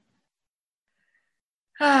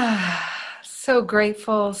So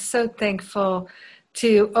grateful, so thankful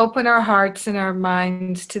to open our hearts and our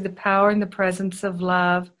minds to the power and the presence of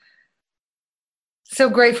love.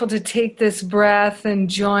 So grateful to take this breath and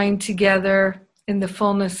join together in the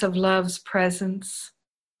fullness of love's presence.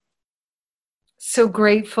 So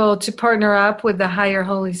grateful to partner up with the higher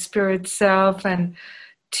Holy Spirit self and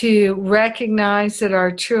to recognize that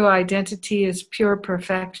our true identity is pure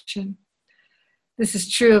perfection. This is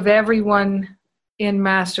true of everyone in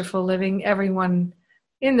Masterful Living, everyone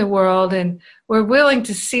in the world, and we're willing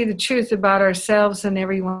to see the truth about ourselves and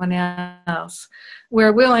everyone else.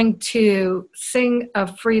 We're willing to sing a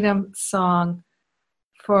freedom song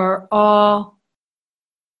for all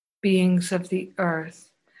beings of the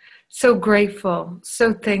earth. So grateful,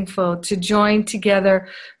 so thankful to join together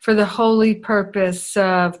for the holy purpose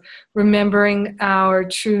of remembering our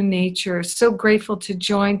true nature. So grateful to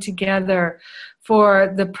join together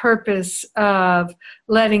for the purpose of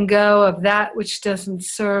letting go of that which doesn't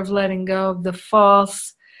serve, letting go of the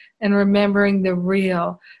false, and remembering the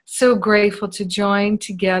real. So grateful to join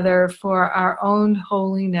together for our own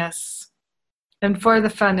holiness and for the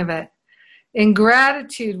fun of it. In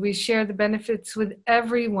gratitude, we share the benefits with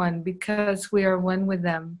everyone because we are one with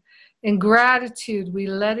them. In gratitude, we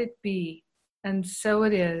let it be, and so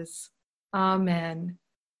it is. Amen.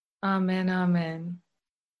 Amen, amen.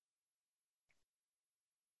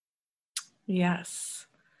 Yes.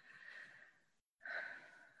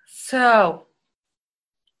 So,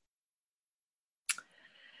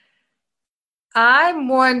 I'm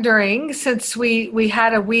wondering, since we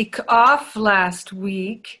had a week off last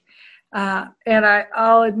week, and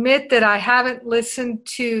I'll admit that I haven't listened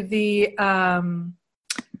to the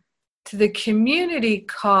community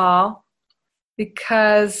call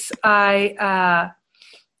because I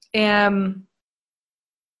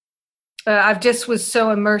I've just was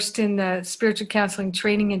so immersed in the spiritual counseling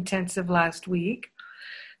training intensive last week.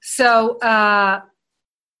 So I'd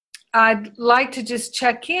like to just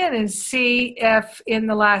check in and see if in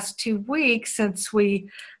the last 2 weeks since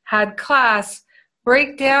we had class,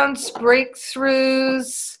 breakdowns,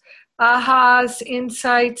 breakthroughs, ahas,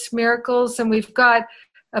 insights, miracles, and we've got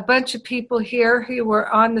a bunch of people here who were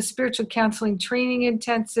on the spiritual counseling training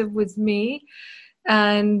intensive with me.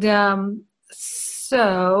 And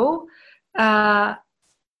so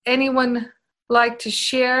anyone like to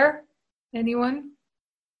share? Anyone?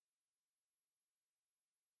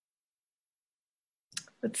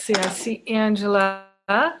 Let's see, I see Angela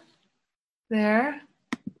there.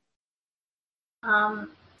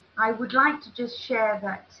 I would like to just share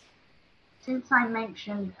that since I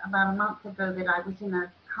mentioned about a month ago that I was in a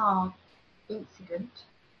car incident,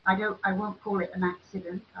 I won't call it an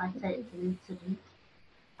accident, I say it's an incident.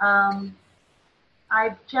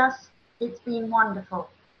 It's been wonderful.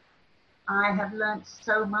 I have learned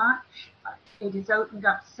so much. It has opened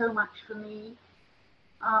up so much for me.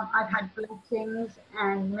 I've had blessings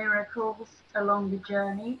and miracles along the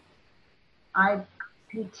journey. I've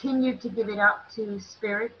continued to give it up to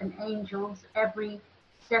Spirit and angels every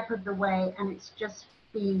step of the way, and it's just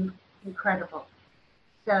been incredible.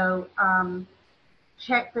 So,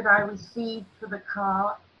 check that I received for the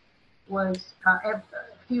car was, a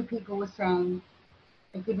few people were saying,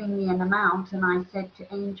 giving me an amount, and I said to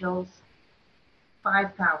angels,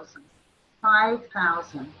 5,000.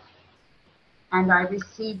 5,000. And I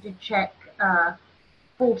received a check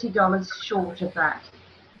 $40 short of that.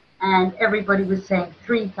 And everybody was saying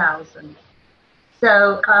 3,000.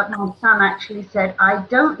 So my son actually said, I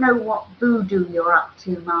don't know what voodoo you're up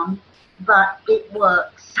to, Mum, but it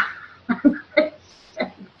works.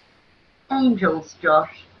 Angels,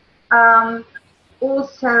 Josh.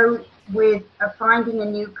 Also, with finding a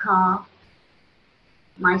new car,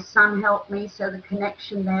 my son helped me, so the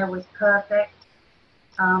connection there was perfect.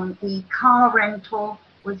 The car rental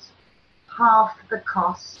was half the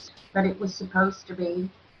cost that it was supposed to be.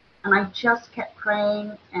 And I just kept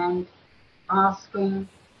praying and asking.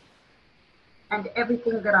 And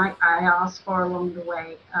everything that I asked for along the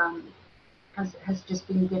way has just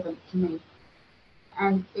been given to me.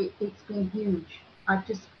 And it's been huge. I've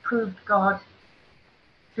just proved God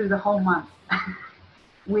through the whole month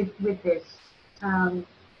with this.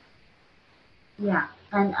 Yeah,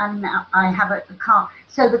 and I have a car.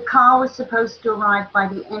 So the car was supposed to arrive by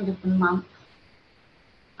the end of the month.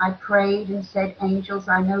 I prayed and said, angels,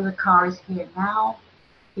 I know the car is here now.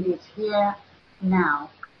 It is here now.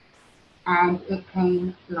 And it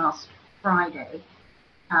came last Friday.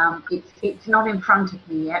 It's not in front of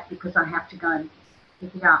me yet because I have to go and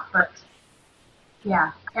pick it up. But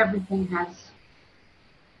yeah, everything has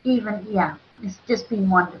it's just been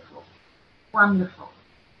wonderful. Wonderful.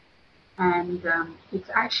 And it's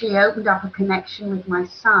actually opened up a connection with my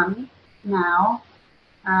son now,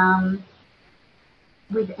 um,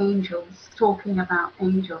 with angels, talking about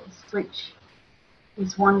angels, which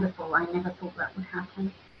is wonderful. I never thought that would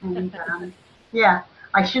happen. And yeah,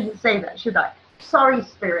 I shouldn't say that, should I? Sorry,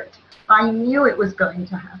 Spirit. I knew it was going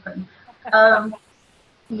to happen.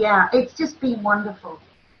 Yeah, it's just been wonderful.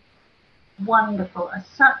 Wonderful.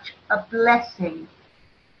 Such a blessing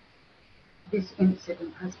this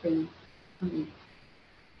incident has been for me.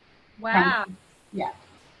 Wow. Yeah.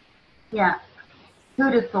 Yeah.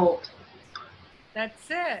 Who'd have thought? That's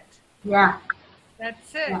it. Yeah.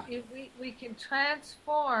 That's it. Yeah. If we can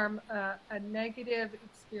transform a negative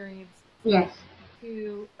experience Yes.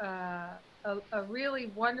 to a really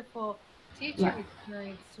wonderful teaching Yeah.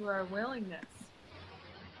 experience through our willingness.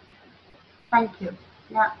 Thank you.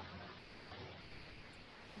 Yeah.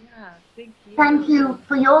 Yeah, thank you. Thank you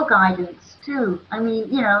for your guidance too. I mean,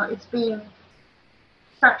 it's been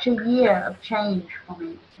such a year of change for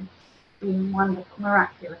me. It's been wonderful,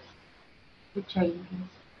 miraculous, the changes.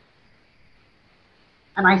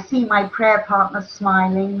 And I see my prayer partner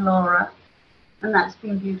smiling, Laura, and that's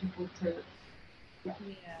been beautiful too. Yeah.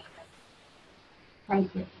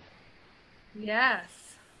 Thank you.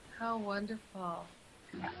 Yes. How wonderful.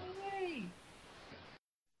 Yeah. Yay.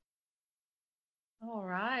 All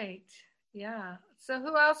right. Yeah. So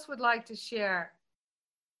who else would like to share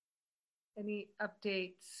any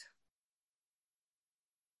updates?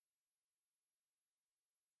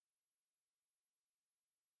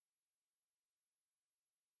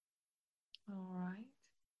 All right.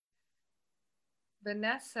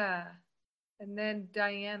 Vanessa, and then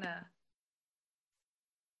Diana.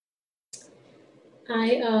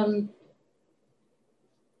 I'm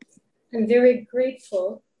very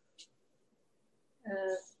grateful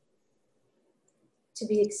to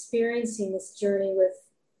be experiencing this journey with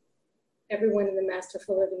everyone in the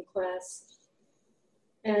Masterful Living class.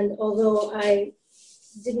 And although I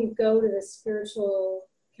didn't go to the spiritual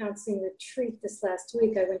counseling retreat this last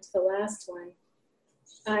week, I went to the last one.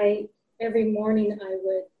 Every morning I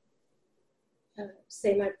would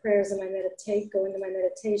say my prayers and go into my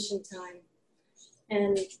meditation time.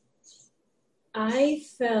 And I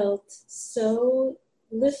felt so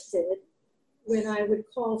lifted when I would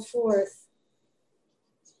call forth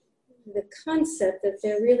the concept that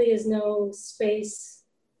there really is no space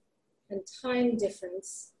and time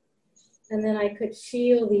difference. And then I could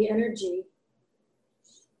feel the energy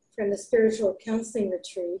from the spiritual counseling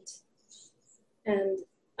retreat. And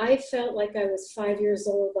I felt like I was 5 years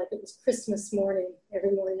old, like it was Christmas morning,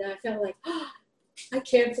 every morning. And I felt like, I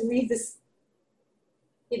can't believe this,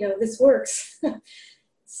 this works.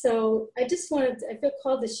 So I feel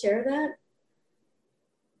called to share that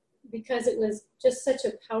because it was just such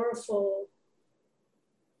a powerful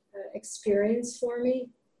experience for me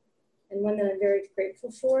and one that I'm very grateful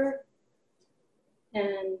for.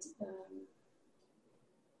 And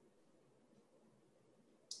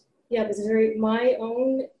it was my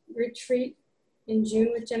own retreat in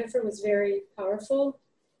June with Jennifer was very powerful.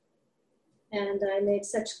 And I made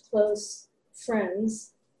such close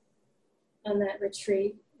friends on that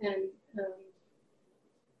retreat. And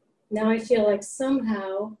now I feel like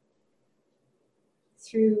somehow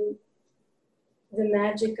through the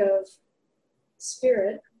magic of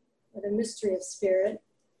spirit, or the mystery of spirit,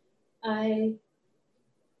 I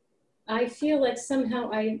feel like somehow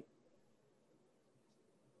I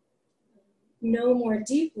know more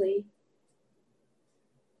deeply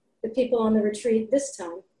the people on the retreat this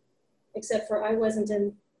time, except for I wasn't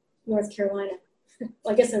in North Carolina.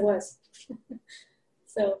 Well, I guess I was.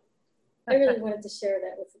 So I really wanted to share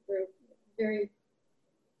that with the group. Very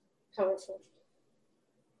powerful.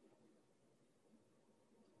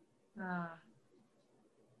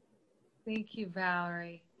 Thank you,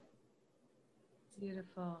 Valerie.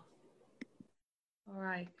 Beautiful. All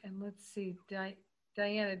right, and let's see.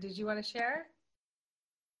 Diana, did you want to share?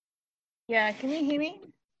 Yeah, can you hear me?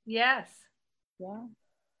 Yes. Yeah,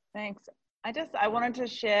 thanks. I wanted to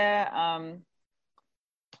share,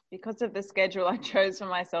 because of the schedule I chose for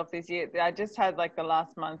myself this year, I just had like the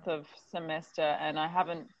last month of semester and I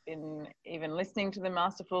haven't been even listening to the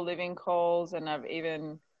Masterful Living calls, and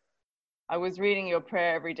I was reading your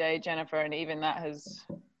prayer every day, Jennifer, and even that has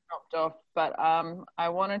dropped off. But I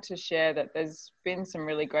wanted to share that there's been some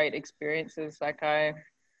really great experiences. Like I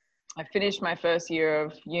finished my first year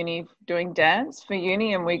of uni doing dance for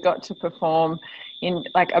uni, and we got to perform in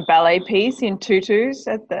like a ballet piece in tutus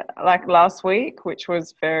last week, which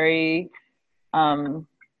was very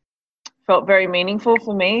felt very meaningful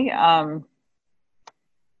for me.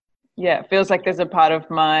 It feels like there's a part of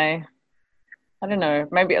my I don't know,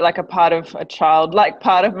 maybe like a part of a childlike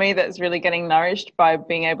part of me that's really getting nourished by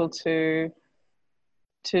being able to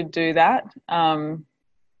do that. And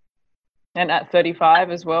at 35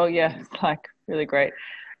 as well, yeah, it's like really great.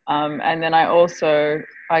 And then I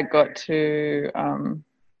got to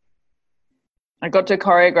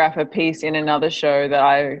choreograph a piece in another show that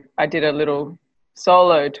I did a little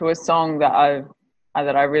solo to a song that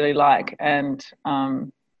I really like, and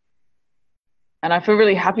I feel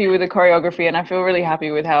really happy with the choreography, and I feel really happy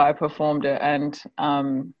with how I performed it, and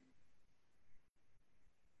and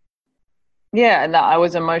that I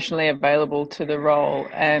was emotionally available to the role,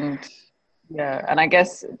 and and I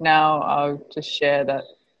guess now I'll just share that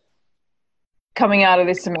coming out of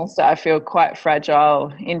this semester, I feel quite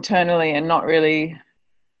fragile internally and not really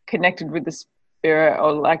connected with the spirit,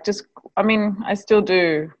 or like just, I mean, I still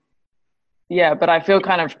do, but I feel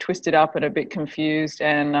kind of twisted up and a bit confused,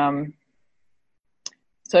 and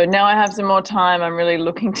so now I have some more time. I'm really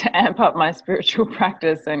looking to amp up my spiritual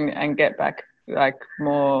practice and get back like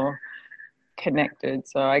more connected.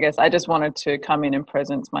 So I guess I just wanted to come in and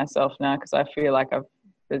presence myself now, because I feel like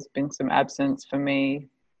there's been some absence for me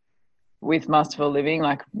with masterful living.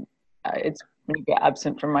 Like it's really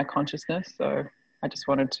absent from my consciousness. So I just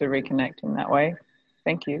wanted to reconnect in that way.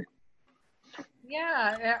 Thank you.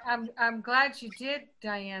 Yeah, I'm glad you did,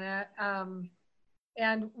 Diana.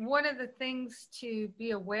 And one of the things to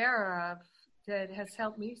be aware of that has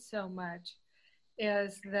helped me so much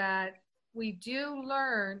is that we do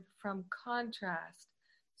learn from contrast.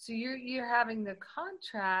 So you're having the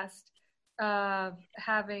contrast of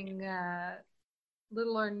having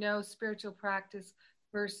little or no spiritual practice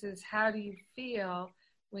versus how do you feel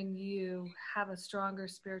when you have a stronger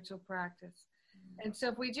spiritual practice. And so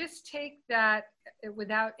if we just take that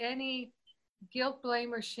without any guilt,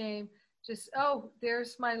 blame, or shame, just, oh,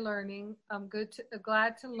 there's my learning. I'm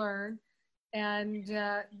glad to learn. And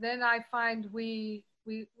then I find we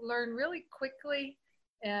learn really quickly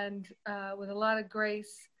and with a lot of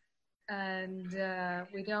grace, and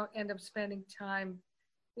we don't end up spending time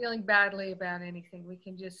feeling badly about anything. We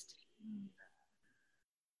can just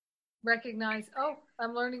recognize, oh,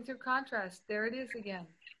 I'm learning through contrast. There it is again.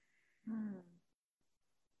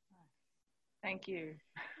 Thank you.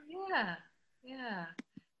 Yeah.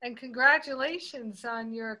 And congratulations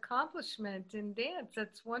on your accomplishment in dance.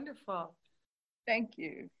 That's wonderful. Thank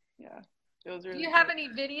you. Yeah. It was really Do you have any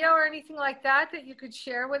video or anything like that you could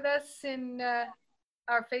share with us in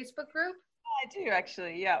our Facebook group? I do,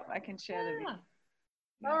 actually. Yeah, I can share the video.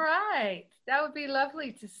 All right. That would be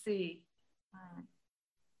lovely to see.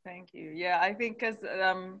 Thank you. Yeah, I think because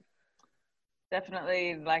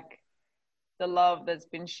definitely like the love that's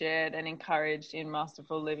been shared and encouraged in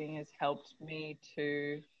masterful living has helped me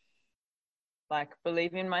to like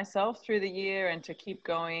believe in myself through the year and to keep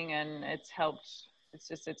going, and it's helped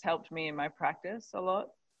me in my practice a lot.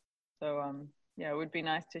 So it would be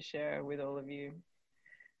nice to share with all of you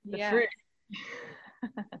the fruit.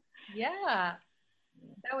 Yeah,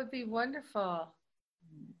 that would be wonderful.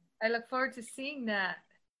 I look forward to seeing that.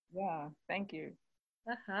 Yeah, thank you.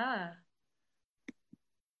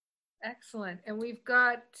 Excellent. And we've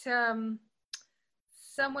got someone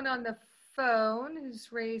on the phone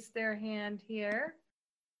who's raised their hand here.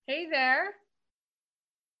 Hey there.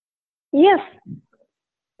 Yes.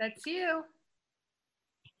 That's you.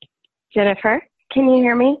 Jennifer, can you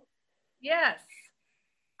hear me? Yes.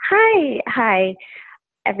 Hi,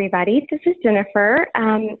 everybody. This is Jennifer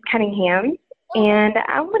Cunningham, and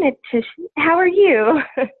I wanted to. How are you?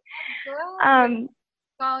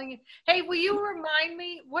 Calling you. Hey, will you remind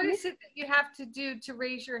me, what is it that you have to do to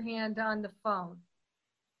raise your hand on the phone?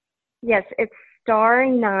 Yes, it's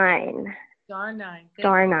 *9.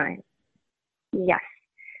 *9. Yes.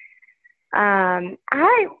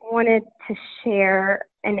 I wanted to share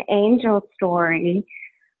an angel story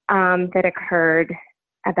that occurred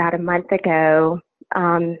about a month ago.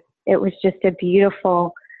 It was just a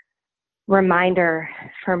beautiful reminder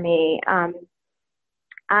for me.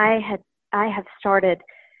 I have started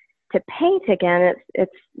to paint again.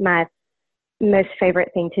 It's my most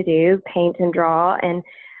favorite thing to do, paint and draw, and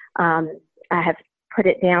I have put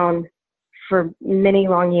it down for many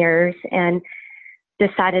long years and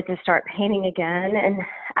decided to start painting again. And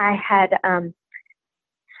I had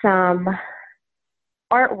some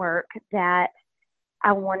artwork that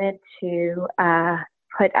I wanted to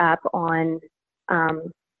put up on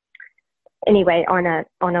on a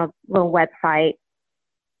little website.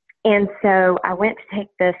 And so I went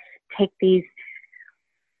to take these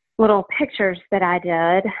little pictures that I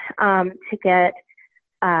did to get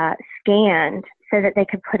scanned so that they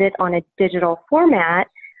could put it on a digital format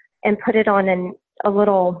and put it on a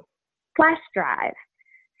little flash drive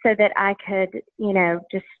so that I could,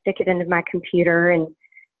 just stick it into my computer and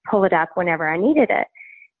pull it up whenever I needed it.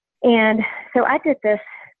 And so I did this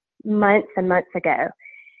months and months ago.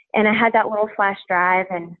 And I had that little flash drive,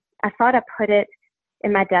 and I thought I put it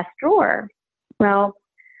in my desk drawer. Well,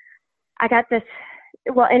 I got this.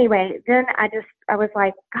 Well, anyway, then I was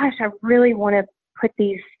like, gosh, I really want to put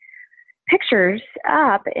these pictures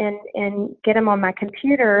up and get them on my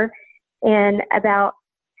computer. And about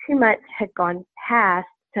 2 months had gone past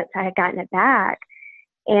since I had gotten it back.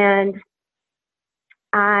 And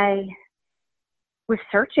I was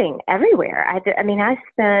searching everywhere. I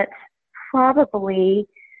spent probably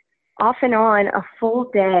off and on a full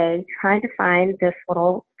day trying to find this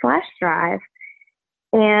little flash drive.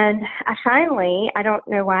 And I don't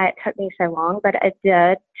know why it took me so long, but I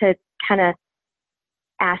did, to kind of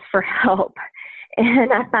ask for help.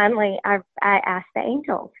 And I asked the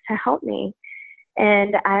angels to help me.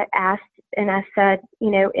 And I said,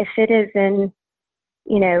 if it is in,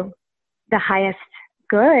 the highest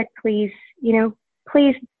good, please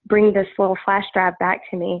bring this little flash drive back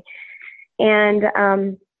to me. And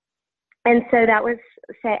so that was,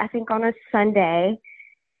 I think on a Sunday,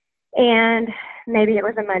 and maybe it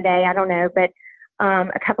was a Monday, I don't know, but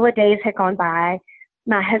a couple of days had gone by.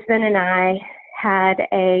 My husband and I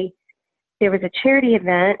there was a charity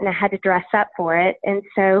event, and I had to dress up for it. And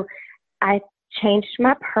so I changed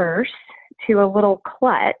my purse to a little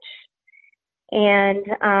clutch. And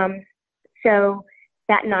so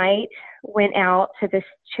that night went out to this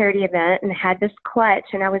charity event and had this clutch,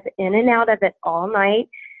 and I was in and out of it all night.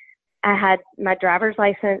 I had my driver's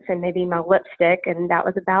license and maybe my lipstick, and that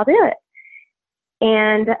was about it.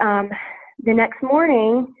 And the next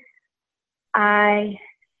morning, I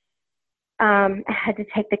had to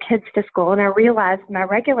take the kids to school, and I realized my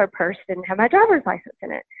regular purse didn't have my driver's license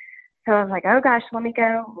in it. So I was like, oh gosh, let me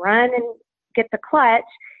go run and get the clutch,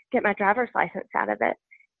 get my driver's license out of it.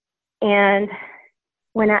 And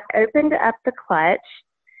when I opened up the clutch,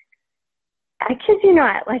 I kid you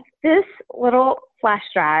not, like this little flash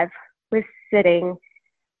drive was sitting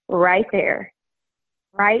right there,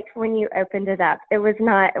 right when you opened it up. It was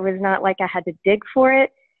not like I had to dig for it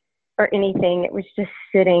or anything. It was just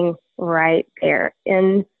sitting right there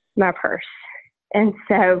in my purse. And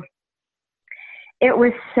so it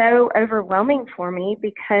was so overwhelming for me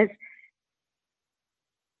because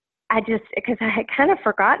I had kind of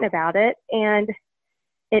forgotten about it, and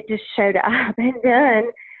it just showed up. And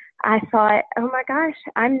then I thought, oh my gosh,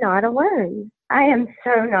 I'm not alone. I am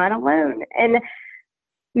so not alone. And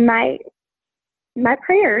my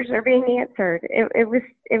prayers are being answered. It was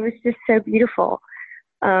just so beautiful.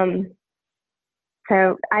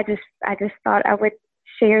 So I just thought I would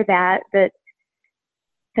share that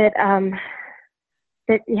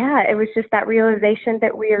yeah, it was just that realization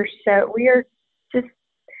that we're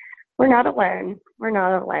not alone. We're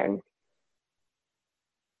not alone.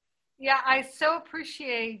 Yeah, I so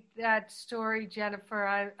appreciate that story,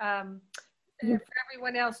 Jennifer. For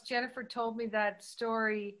everyone else, Jennifer told me that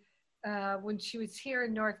story when she was here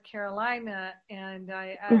in North Carolina, and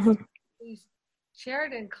I asked her to please share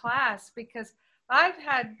it in class, because I've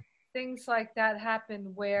had things like that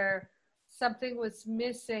happen where something was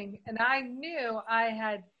missing, and I knew I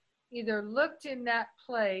had either looked in that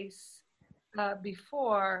place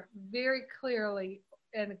before very clearly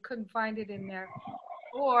and couldn't find it in there,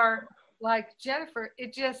 or like Jennifer,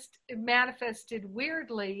 it manifested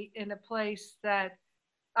weirdly in a place that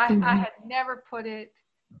I had never put it.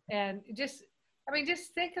 And just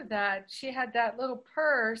think of that. She had that little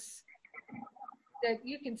purse that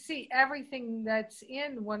you can see everything that's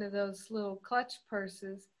in one of those little clutch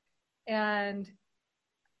purses. And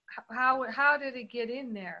how did it get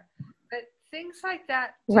in there? But things like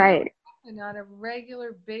that do happen on a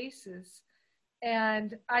regular basis.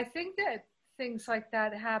 And I think that things like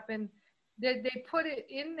that happen, that they put it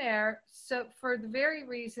in there so for the very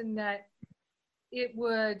reason that it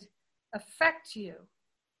would affect you.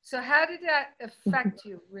 So how did that affect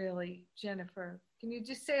you, really, Jennifer? Can you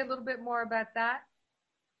just say a little bit more about that?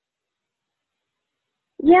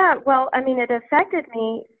 Yeah, well, it affected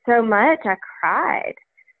me so much. I cried.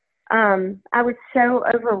 I was so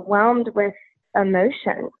overwhelmed with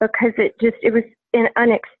emotion because it was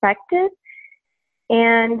unexpected.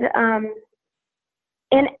 And I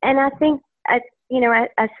think I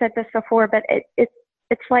said this before, but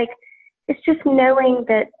it's like, it's just knowing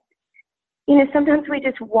that, sometimes we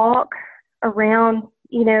just walk around,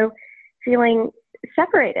 feeling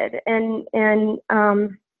separated and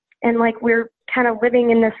like we're kind of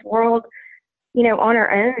living in this world, on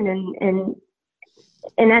our own.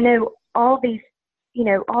 And I know all these,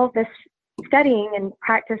 all this studying and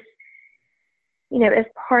practice is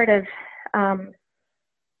part of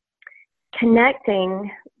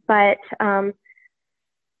connecting, but when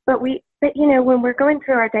we're going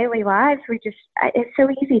through our daily lives, it's so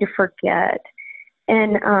easy to forget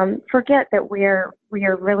and forget that we're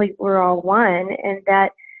all one, and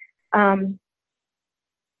that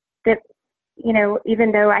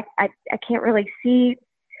even though I can't really see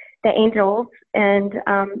the angels, and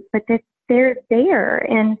but that they're there,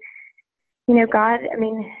 and God,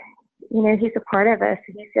 He's a part of us,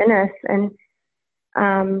 He's in us,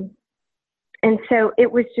 and so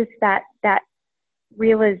it was just that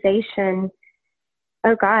realization,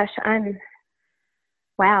 oh gosh,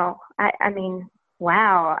 wow,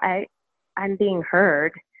 I'm being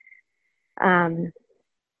heard.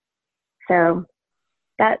 So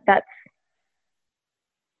that's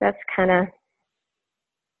kind of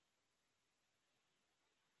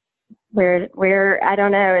where I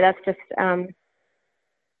don't know. That's just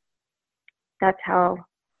that's how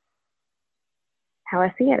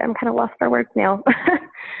I see it. I'm kind of lost for words now.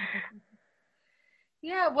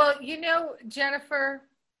 Yeah, well, Jennifer,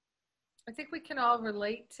 I think we can all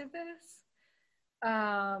relate to this.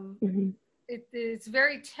 Mm-hmm. It's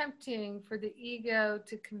very tempting for the ego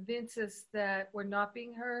to convince us that we're not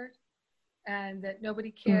being heard, and that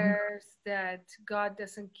nobody cares, that God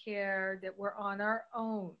doesn't care, that we're on our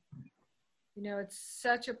own. It's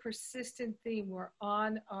such a persistent theme. We're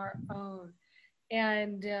on our own.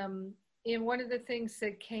 And in one of the things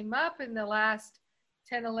that came up in the last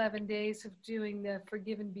 10, 11 days of doing the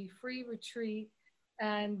Forgive and Be Free retreat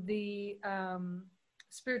and the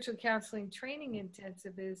spiritual counseling training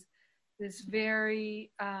intensive is this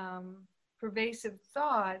very pervasive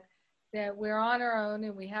thought that we're on our own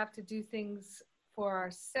and we have to do things for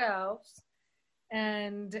ourselves,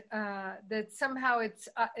 and that somehow it's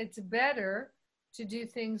better to do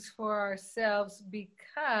things for ourselves,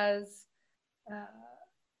 because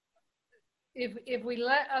if we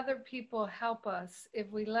let other people help us,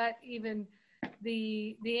 if we let even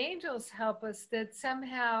the angels help us, that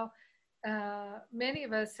somehow many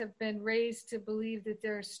of us have been raised to believe that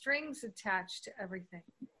there are strings attached to everything.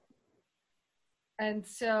 And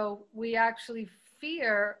so we actually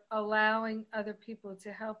fear allowing other people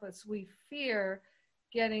to help us. We fear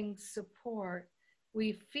getting support.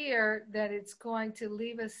 We fear that it's going to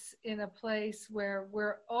leave us in a place where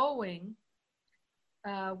we're owing,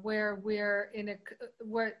 where we're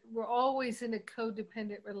always in a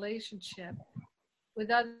codependent relationship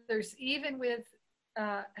with others, even with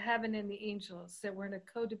heaven and the angels, that we're in a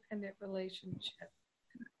codependent relationship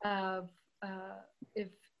of if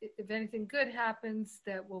anything good happens,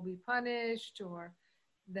 that we'll be punished, or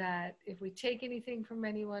that if we take anything from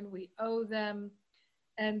anyone, we owe them.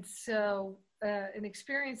 And so an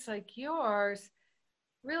experience like yours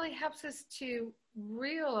really helps us to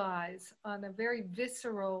realize on a very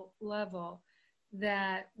visceral level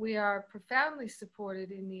that we are profoundly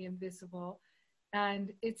supported in the invisible,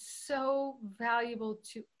 and it's so valuable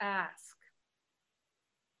to ask.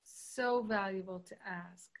 So valuable to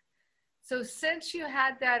ask. So since you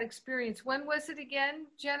had that experience, when was it again,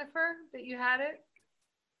 Jennifer, that you had it?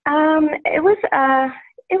 It was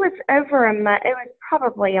over a month. It was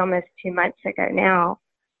probably almost 2 months ago now.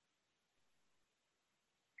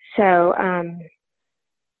 So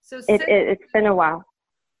it's been a while.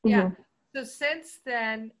 Yeah. Mm-hmm. So since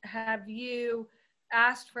then, have you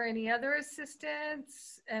asked for any other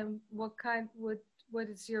assistance? And what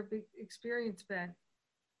has your big experience been?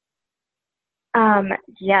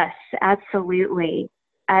 Yes, absolutely.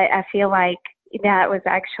 I feel like that was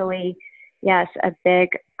actually, yes, a big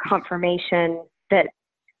confirmation that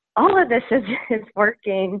all of this is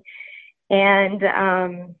working, and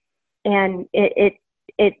it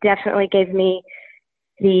definitely gave me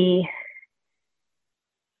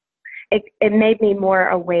it made me more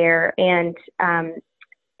aware, and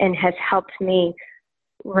has helped me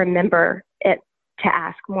remember it to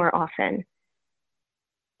ask more often.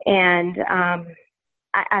 And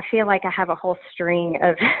I feel like I have a whole string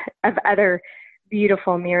of other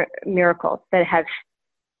beautiful miracles that have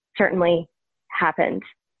certainly happened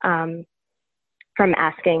from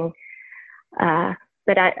asking.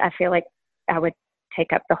 But I feel like I would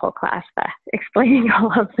take up the whole class by explaining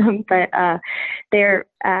all of them. But they're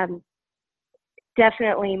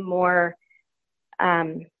definitely more.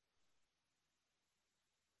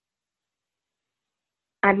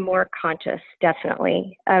 I'm more conscious,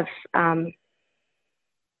 definitely, of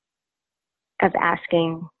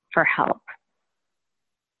asking for help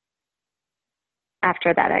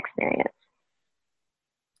after that experience.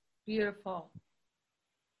 Beautiful.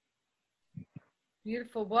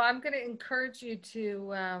 Beautiful. Well, I'm going to encourage you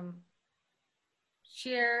to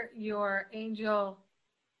share your angel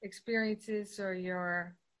experiences or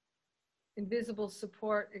your invisible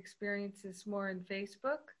support experiences more in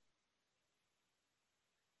Facebook?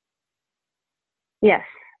 Yes.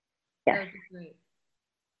 That Yes. would be great.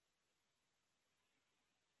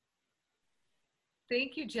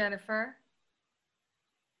 Thank you, Jennifer.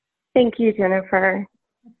 Thank you, Jennifer.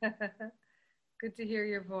 Good to hear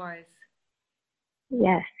your voice.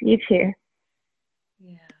 Yes, you too.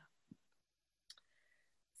 Yeah.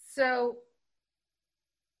 So,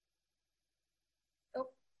 oh,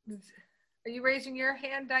 are you raising your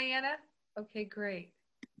hand, Diana? Okay, great.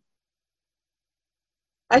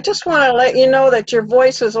 I just want to let you know that your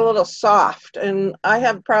voice is a little soft, and I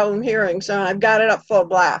have a problem hearing, so I've got it up full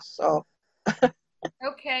blast. So.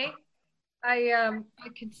 Okay. I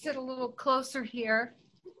can sit a little closer here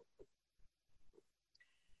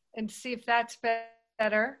and see if that's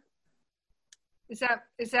better. Is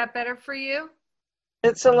that better for you?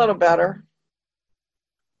 It's a little better.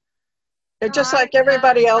 It All just right. like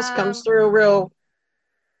everybody else comes through real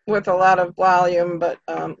with a lot of volume, but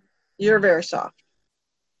you're very soft.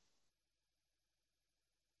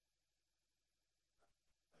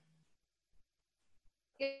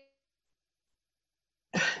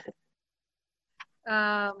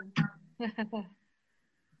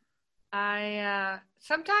 I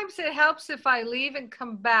sometimes it helps if I leave and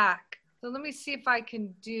come back. So let me see if I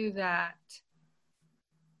can do that.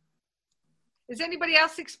 Is anybody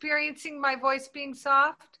else experiencing my voice being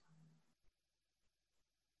soft?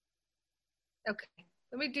 Okay,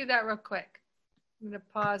 let me do that real quick. I'm going to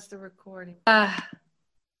pause the recording.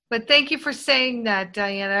 But thank you for saying that,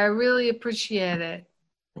 Diana. I really appreciate it.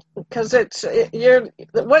 Because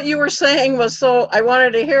what you were saying was so I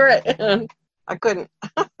wanted to hear it and I couldn't.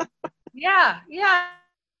 Yeah,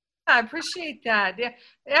 I appreciate that. Yeah,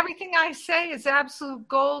 everything I say is absolute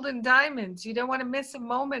gold and diamonds. You don't want to miss a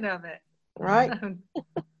moment of it. Right.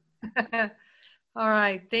 All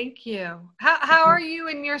right, thank you. How are you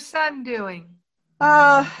and your son doing?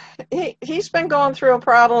 He's been going through a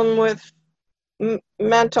problem with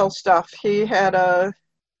mental stuff. He had a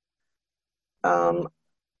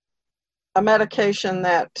medication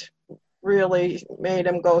that really made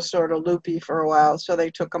him go sort of loopy for a while, so they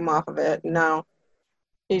took him off of it. And now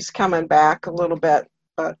he's coming back a little bit,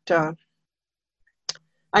 but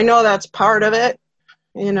I know that's part of it,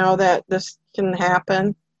 that this can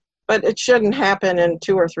happen, but it shouldn't happen in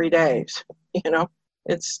 2 or 3 days. I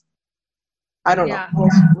don't know.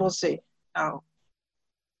 We'll see. Oh,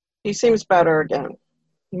 he seems better again.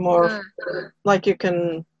 More like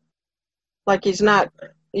he's not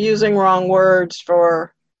using wrong words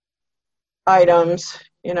for items.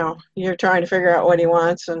 You're trying to figure out what he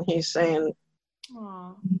wants, and he's saying,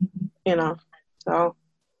 Aww. So,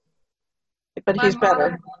 but he's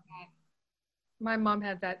better. My mom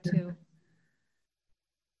had that too.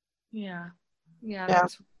 Yeah. Yeah.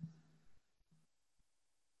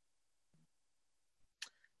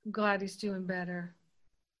 I'm glad he's doing better.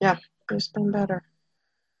 Yeah, he's been better.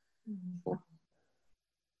 Mm-hmm.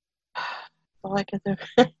 All I can do.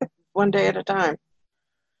 One day at a time.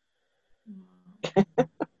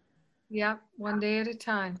 Yeah, one day at a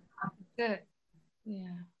time. That's it.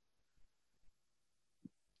 Yeah.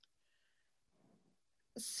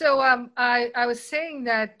 So I was saying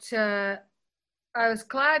that I was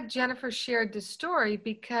glad Jennifer shared the story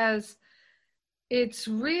because it's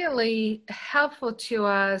really helpful to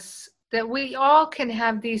us that we all can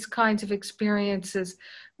have these kinds of experiences.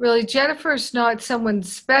 Really, Jennifer's not someone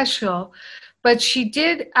special, but she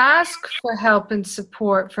did ask for help and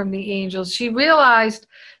support from the angels. She realized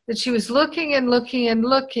that she was looking and looking and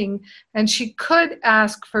looking, and she could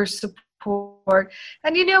ask for support.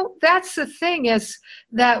 And that's the thing, is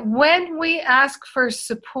that when we ask for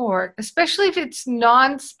support, especially if it's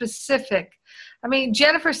non-specific, I mean,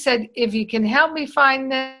 Jennifer said, if you can help me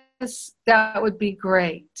find this, that would be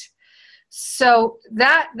great. So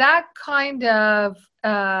that kind of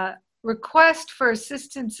request for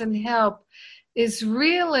assistance and help is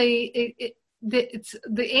really, it's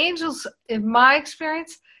the angels, in my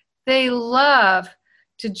experience, they love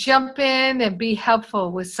to jump in and be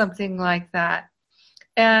helpful with something like that.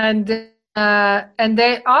 And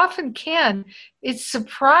they often can. It's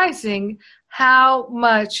surprising how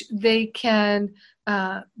much they can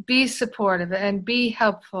be supportive and be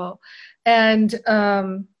helpful. And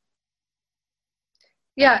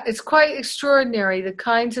it's quite extraordinary, the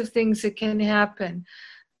kinds of things that can happen.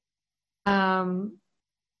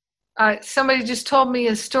 Somebody just told me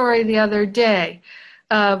a story the other day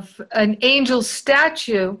of an angel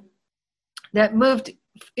statue that moved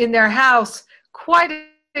in their house quite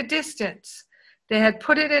a distance. They had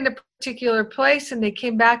put it in a particular place, and they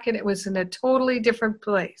came back and it was in a totally different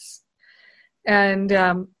place. And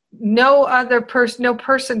no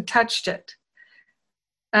person touched it.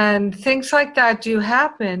 And things like that do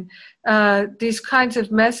happen. These kinds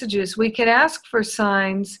of messages, we can ask for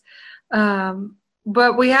signs,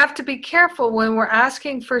 but we have to be careful when we're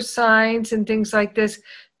asking for signs and things like this.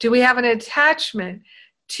 Do we have an attachment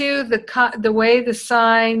to the way the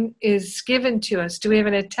sign is given to us? Do we have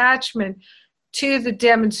an attachment to the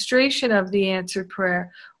demonstration of the answered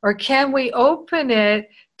prayer? Or can we open it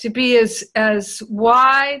to be as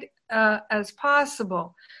wide as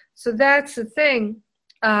possible? So that's the thing,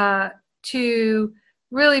 to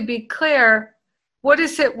really be clear, what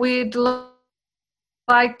is it we'd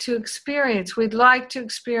like to experience? We'd like to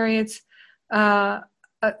experience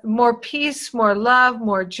more peace, more love,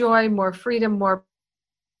 more joy, more freedom, more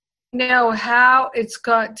know how it's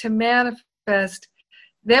got to manifest.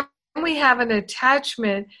 Then we have an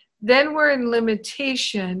attachment, then we're in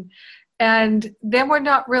limitation, and then we're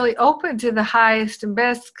not really open to the highest and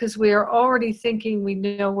best because we are already thinking we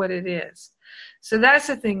know what it is. So that's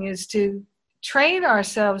the thing, is to train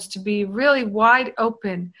ourselves to be really wide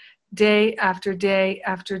open day after day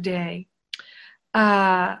after day.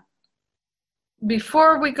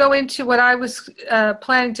 Before we go into what I was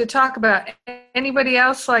planning to talk about, anybody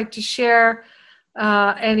else like to share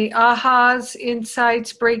any ahas,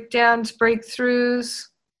 insights, breakdowns, breakthroughs?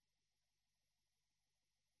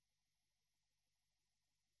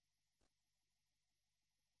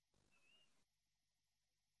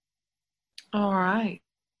 All right.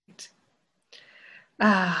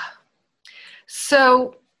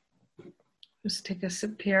 So let's take a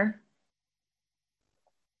sip here.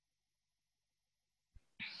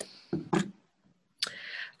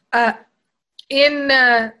 In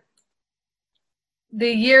the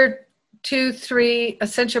year 2-3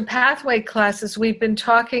 Ascension Pathway classes, we've been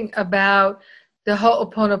talking about the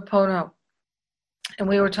Ho'oponopono. And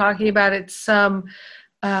we were talking about it some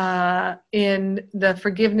in the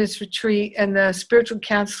forgiveness retreat and the spiritual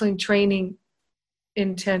counseling training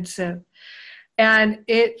intensive. And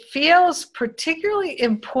it feels particularly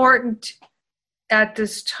important at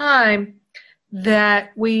this time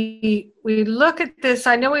that we look at this.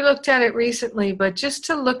 I know we looked at it recently, but just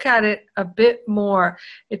to look at it a bit more,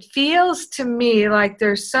 it feels to me like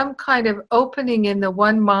there's some kind of opening in the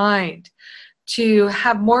one mind to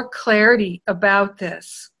have more clarity about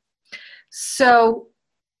this. So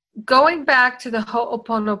going back to the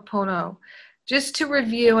Ho'oponopono, just to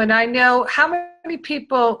review, and I know how many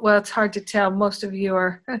people, well, it's hard to tell, most of you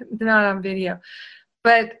are not on video,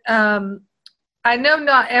 but I know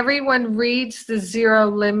not everyone reads the Zero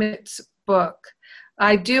Limits book.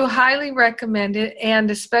 I do highly recommend it, and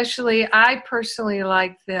especially I personally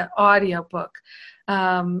like the audio book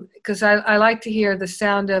because I like to hear the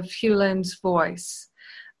sound of Hugh Lin's voice.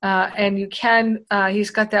 And you can, he's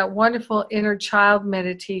got that wonderful inner child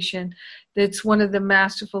meditation that's one of the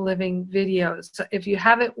Masterful Living videos. So if you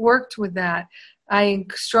haven't worked with that, I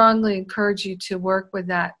strongly encourage you to work with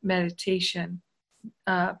that meditation.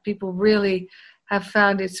 People really have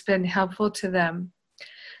found it's been helpful to them.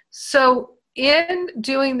 So in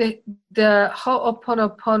doing the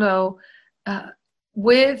Ho'oponopono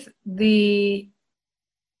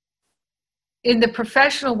in the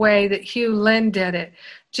professional way that Hugh Lin did it,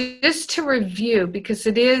 just to review, because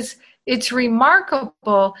it's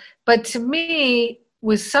remarkable, but to me,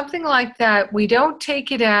 with something like that, we don't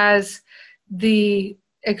take it as the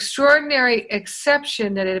extraordinary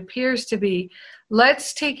exception that it appears to be.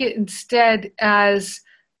 Let's take it instead as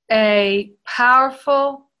a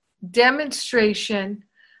powerful demonstration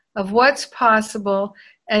of what's possible,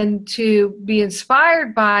 and to be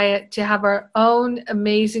inspired by it, to have our own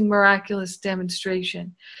amazing, miraculous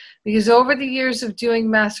demonstration. Because over the years of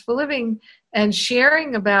doing Masterful Living and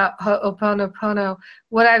sharing about Ho'oponopono,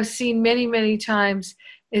 what I've seen many, many times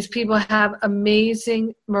is people have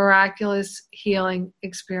amazing, miraculous healing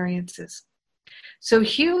experiences. So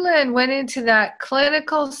Hugh Lin went into that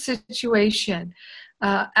clinical situation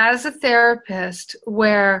as a therapist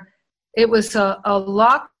where it was a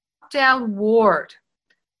lockdown ward,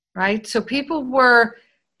 right? So people were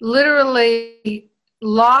literally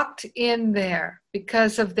locked in there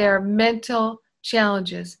because of their mental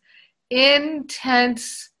challenges,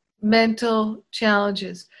 intense mental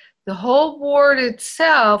challenges. The whole ward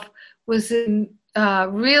itself was in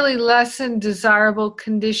really less than desirable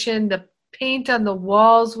condition. The paint on the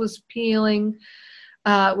walls was peeling.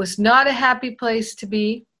 It was not a happy place to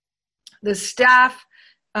be. The staff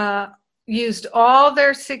used all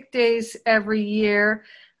their sick days every year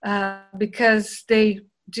because they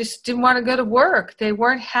just didn't want to go to work. They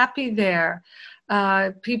weren't happy there.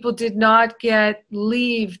 People did not get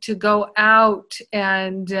leave to go out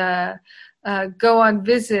and go on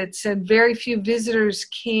visits, and very few visitors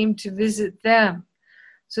came to visit them.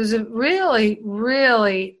 So it's a really,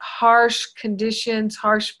 really harsh conditions,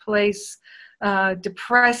 harsh place,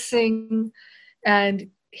 depressing. And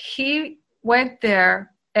he went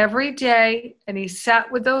there every day, and he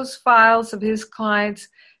sat with those files of his clients,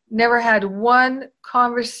 never had one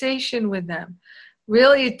conversation with them.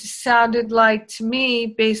 Really, it sounded like to me,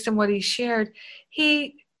 based on what he shared,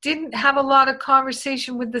 he didn't have a lot of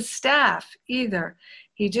conversation with the staff either.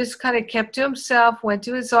 He just kind of kept to himself, went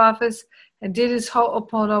to his office, and did his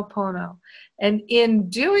Ho'oponopono. And in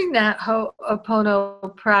doing that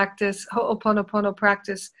Ho'oponopono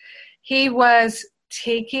practice, he was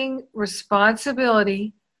taking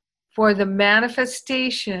responsibility for the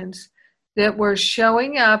manifestations that were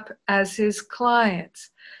showing up as his clients.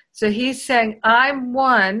 So he's saying, I'm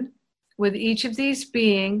one with each of these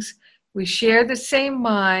beings. We share the same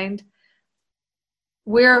mind.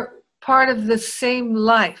 We're part of the same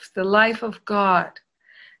life, the life of God.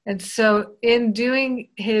 And so in doing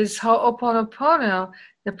his Ho'oponopono,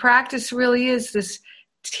 the practice really is this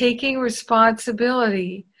taking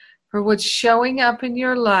responsibility for what's showing up in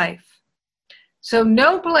your life. So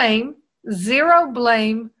no blame, zero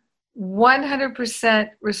blame, 100%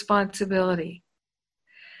 responsibility.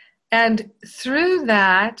 And through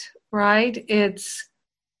that, right, it's,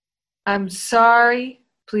 I'm sorry,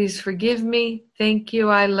 please forgive me, thank you,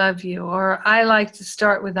 I love you. Or I like to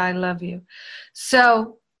start with I love you.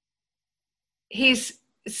 So he's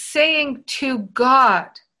saying to God,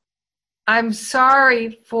 I'm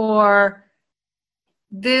sorry for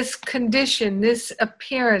this condition, this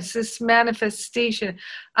appearance, this manifestation.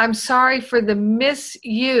 I'm sorry for the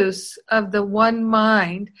misuse of the one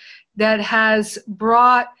mind that has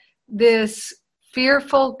brought this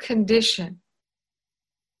fearful condition.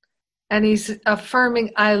 And he's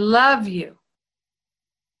affirming, I love you.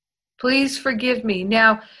 Please forgive me.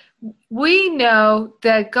 Now, we know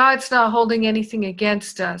that God's not holding anything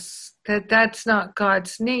against us, that that's not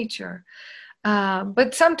God's nature.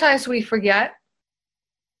 But sometimes we forget.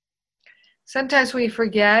 Sometimes we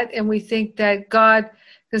forget, and we think that God,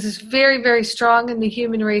 this is very, very strong in the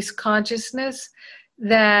human race consciousness,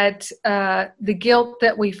 that the guilt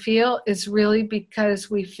that we feel is really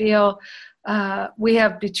because we feel we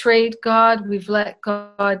have betrayed God, we've let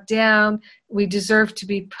God down, we deserve to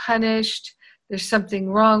be punished, there's something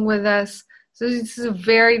wrong with us. So this is a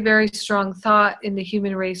very, very strong thought in the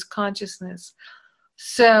human race consciousness.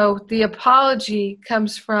 So the apology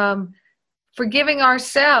comes from forgiving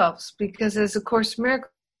ourselves, because as A Course in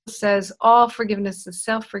Miracles says, all forgiveness is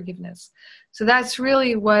self-forgiveness. So that's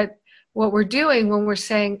really what we're doing when we're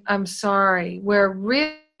saying, I'm sorry. We're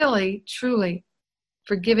really, truly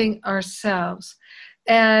forgiving ourselves.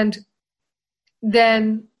 And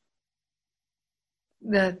then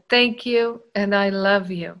the thank you and I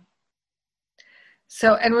love you.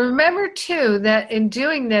 So, and remember too that in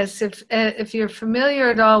doing this, if you're familiar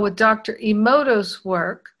at all with Dr. Emoto's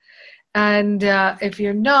work, and if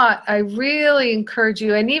you're not, I really encourage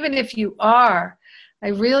you, and even if you are, I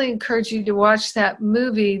really encourage you to watch that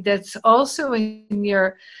movie that's also in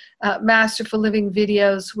your Masterful Living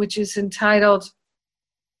videos, which is entitled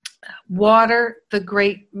Water, the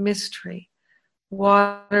Great Mystery.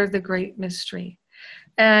 Water, the Great Mystery.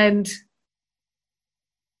 And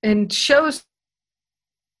shows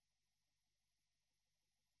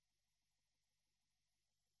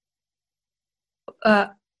a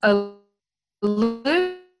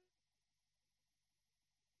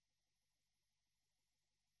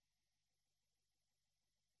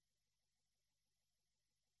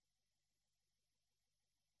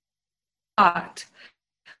lot.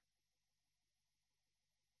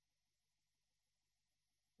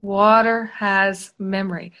 Water has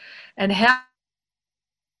memory. And how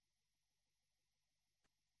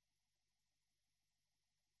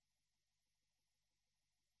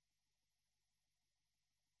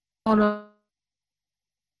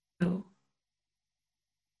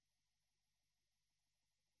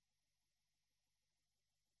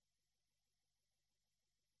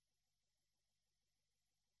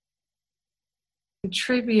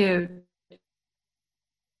contribute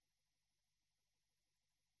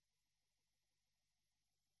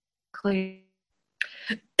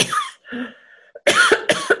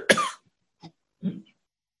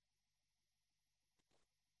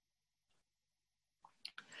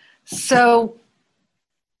So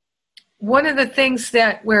one of the things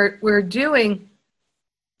that we're doing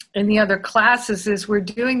in the other classes is we're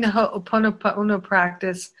doing the Ho'oponopono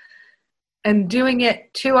practice and doing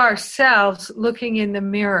it to ourselves, looking in the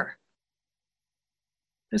mirror.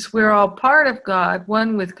 because we're all part of God,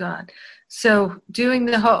 one with God. So doing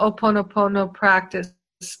the Ho'oponopono practice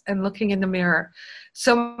and looking in the mirror.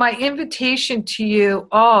 So my invitation to you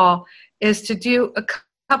all is to do a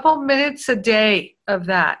couple minutes a day of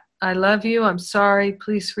that. I love you. I'm sorry.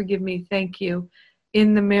 Please forgive me. Thank you.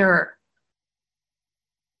 In the mirror.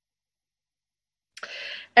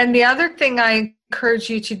 And the other thing I encourage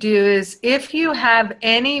you to do is if you have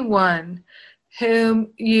anyone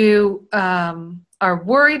whom you are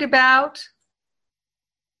worried about,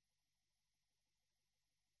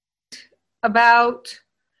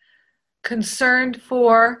 concerned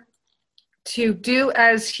for, to do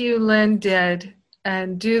as Hugh Lin did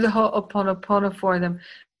and do the Ho'oponopono for them.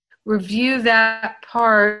 Review that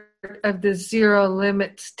part of the Zero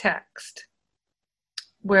Limits text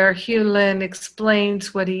where Hugh Lin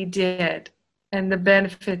explains what he did and the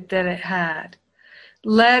benefit that it had.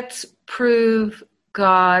 Let's prove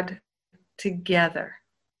God together.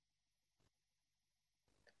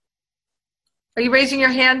 Are you raising your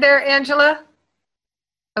hand there, Angela?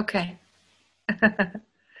 Okay.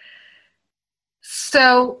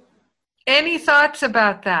 So, any thoughts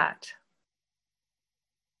about that?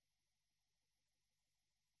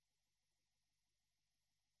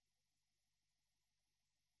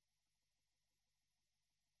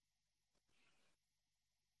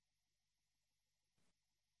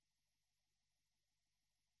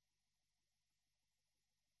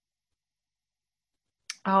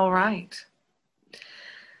 All right.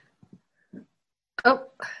 Oh,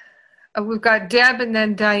 we've got Deb and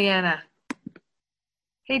then Diana.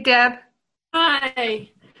 Hey, Deb.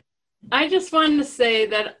 Hi. I just wanted to say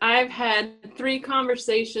that I've had 3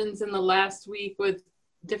 conversations in the last week with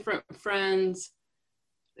different friends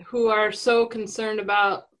who are so concerned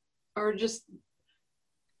about or just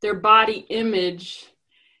their body image.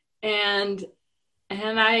 And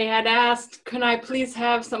I had asked, can I please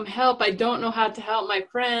have some help? I don't know how to help my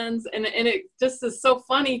friends. And it just is so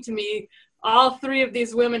funny to me. All 3 of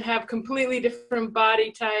these women have completely different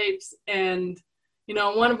body types. And, you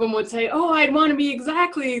know, one of them would say, oh, I'd want to be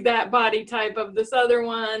exactly that body type of this other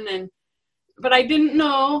one. But I didn't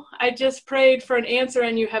know. I just prayed for an answer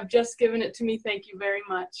and you have just given it to me. Thank you very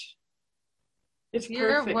much. It's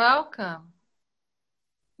perfect. You're welcome.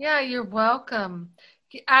 Yeah, you're welcome.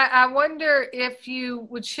 I wonder if you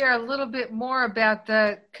would share a little bit more about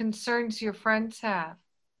the concerns your friends have.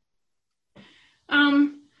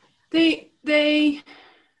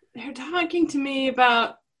 They're talking to me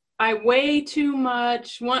about I weigh too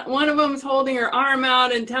much. One of them is holding her arm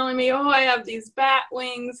out and telling me, oh, I have these bat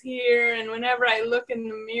wings here. And whenever I look in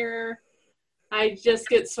the mirror, I just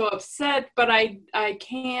get so upset, but I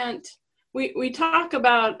can't. We talk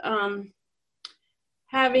about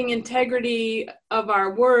having integrity of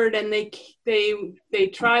our word, and they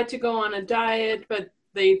try to go on a diet, but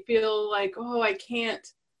they feel like, oh, I can't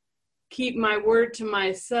keep my word to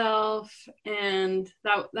myself. And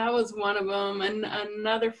that was one of them. And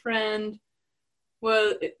another friend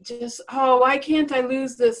was just, oh, why can't I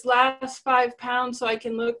lose this last 5 pounds so I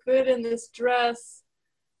can look good in this dress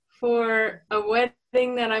for a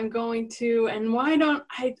wedding that I'm going to? And why don't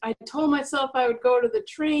I told myself I would go to the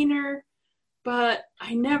trainer, but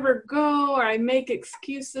I never go, or I make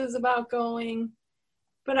excuses about going.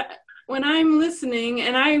 But when I'm listening,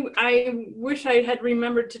 and I wish I had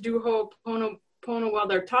remembered to do Ho'oponopono while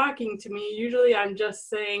they're talking to me. Usually I'm just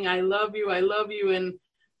saying, I love you, and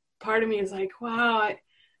part of me is like, wow,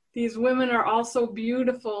 these women are all so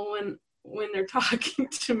beautiful when they're talking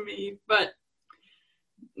to me. But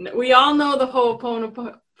we all know the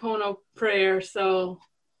Ho'oponopono prayer, so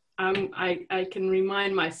I can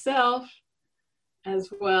remind myself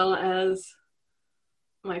as well as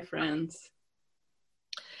my friends.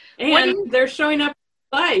 And they're showing up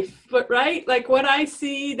in life, but right? Like what I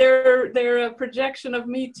see, they're a projection of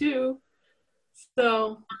me too.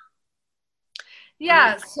 So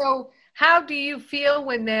yeah, so how do you feel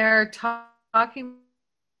when they're talking?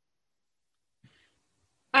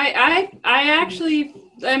 I actually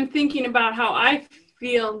am thinking about how I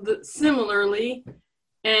feel similarly,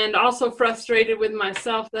 and also frustrated with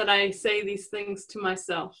myself that I say these things to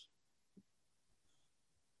myself.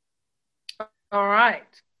 All right.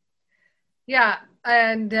 Yeah,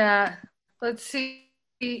 and let's see,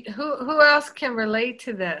 who else can relate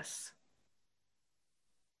to this?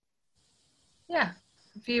 Yeah,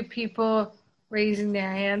 a few people raising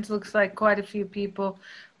their hands. Looks like quite a few people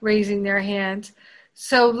raising their hands.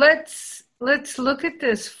 So let's look at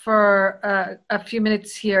this for a few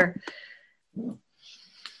minutes here.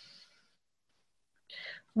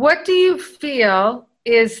 What do you feel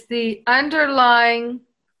is the underlying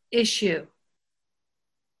issue?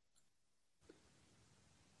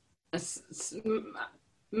 I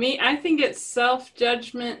think it's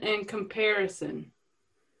self-judgment and comparison.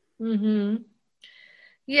 Mm-hmm.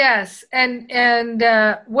 Yes, and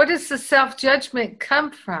what does the self-judgment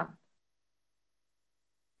come from?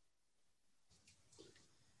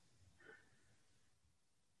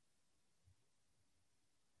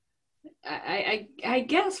 I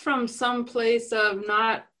guess from some place of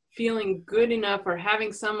not feeling good enough or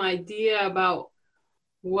having some idea about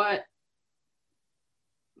what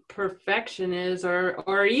perfection is,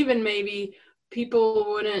 or even maybe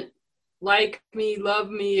people wouldn't like me, love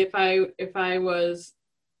me if I was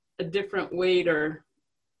a different weight or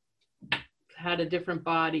had a different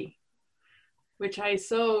body, which I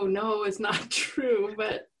so know is not true,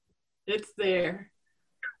 but it's there.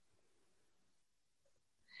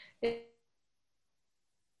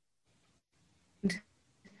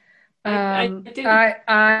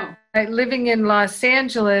 Living in Los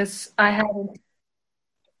Angeles, I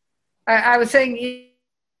was saying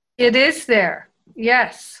it is there.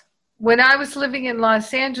 Yes. When I was living in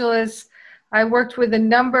Los Angeles, I worked with a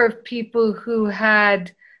number of people who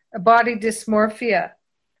had body dysmorphia.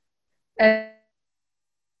 And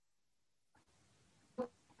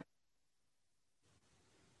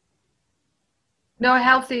no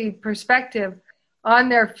healthy perspective on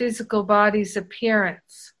their physical body's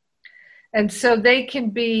appearance. And so they can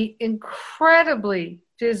be incredibly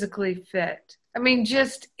physically fit. I mean,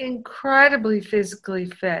 just incredibly physically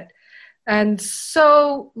fit and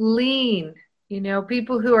so lean,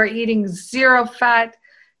 people who are eating zero fat,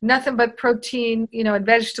 nothing but protein, and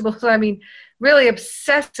vegetables. I mean, really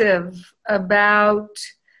obsessive about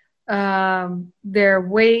their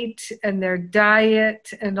weight and their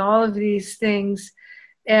diet and all of these things,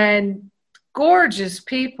 and gorgeous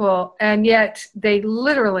people. And yet they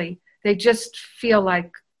just feel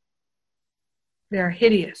like they're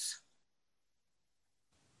hideous.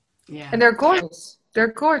 Yeah. And they're gorgeous.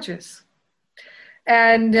 They're gorgeous.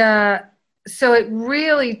 And so it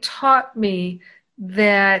really taught me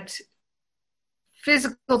that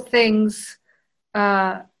physical things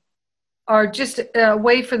are just a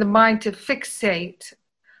way for the mind to fixate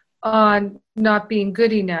on not being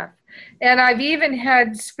good enough. And I've even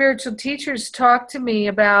had spiritual teachers talk to me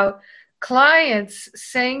about clients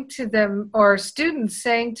saying to them, or students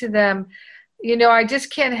saying to them, I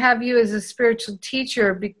just can't have you as a spiritual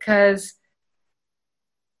teacher because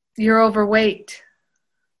you're overweight.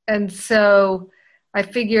 And so I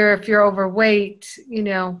figure if you're overweight,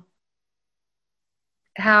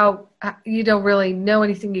 how you don't really know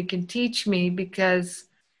anything you can teach me, because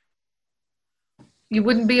you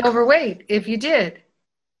wouldn't be overweight if you did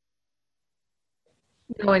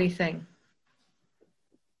know anything.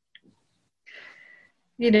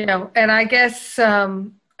 And I guess,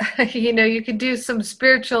 you could do some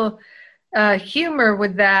spiritual humor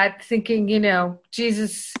with that, thinking,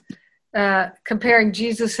 Jesus, comparing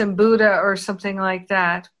Jesus and Buddha or something like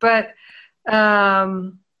that. But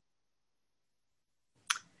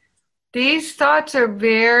these thoughts are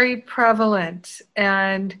very prevalent,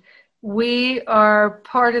 and we are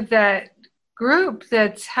part of that group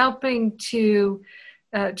that's helping to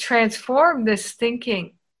transform this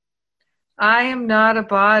thinking. I am not a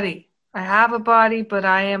body. I have a body, but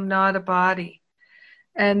I am not a body.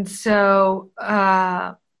 And so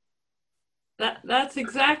that's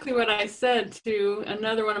exactly what I said to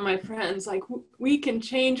another one of my friends. Like, we can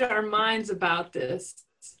change our minds about this.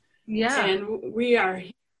 Yeah. And we are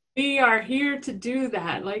here to do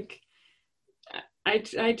that. Like,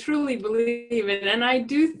 I truly believe it. And I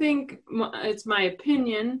do think, it's my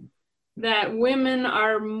opinion, that women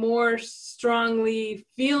are more strongly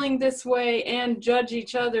feeling this way and judge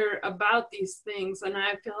each other about these things. And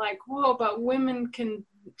I feel like, whoa, but women can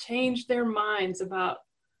change their minds about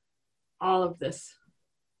all of this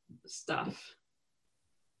stuff.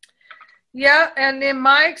 Yeah, and in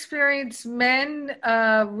my experience, men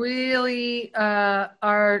really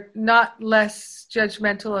are not less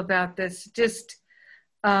judgmental about this, just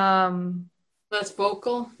less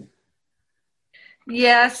vocal.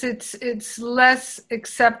 Yes, it's less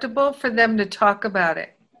acceptable for them to talk about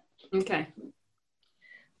it. Okay.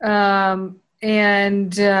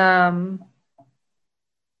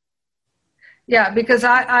 Yeah, because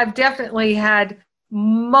I've definitely had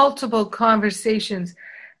multiple conversations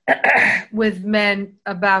with men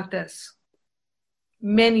about this.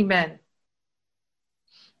 Many men.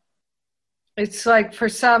 It's like for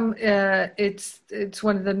some, it's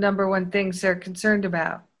one of the number one things they're concerned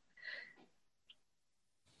about.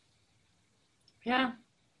 Yeah.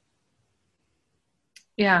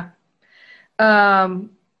 Yeah. But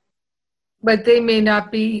you may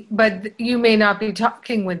not be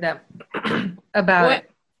talking with them about it.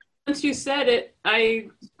 you said it, I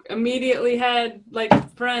immediately had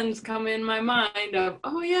like friends come in my mind of,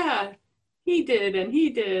 oh yeah, he did and he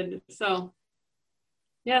did. So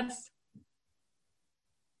yes.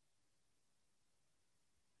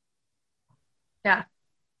 Yeah.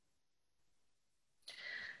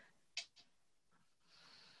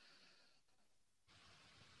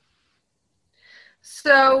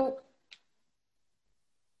 So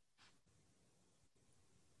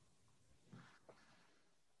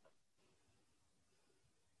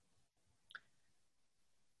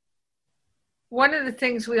one of the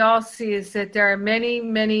things we all see is that there are many,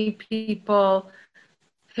 many people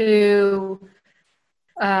who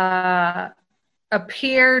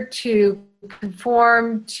appear to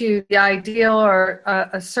conform to the ideal or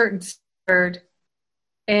a certain standard,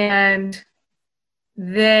 and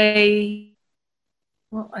they,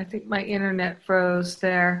 well, I think my internet froze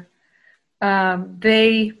there.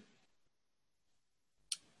 They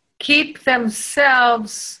keep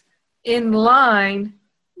themselves in line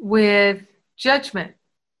with judgment.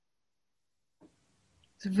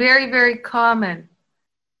 It's very, very common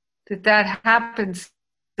that happens,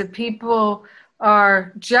 that people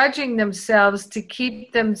are judging themselves to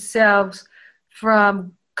keep themselves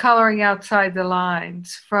from coloring outside the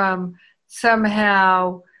lines, from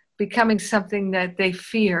somehow becoming something that they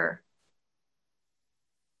fear.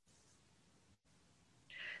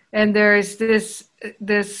 And there's this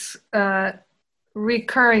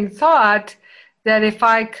recurring thought that if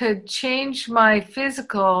I could change my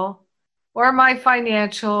physical or my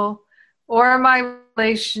financial or my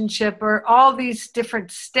relationship or all these different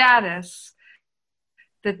status,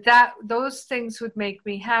 that those things would make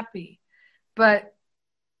me happy. But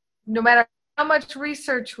no matter how much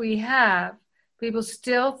research we have, people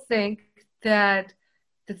still think that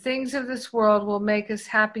the things of this world will make us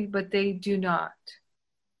happy, but they do not.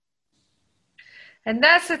 And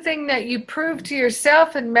that's the thing that you prove to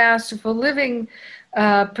yourself in Masterful Living,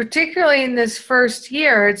 particularly in this first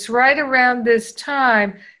year. It's right around this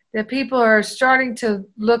time that people are starting to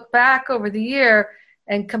look back over the year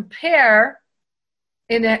and compare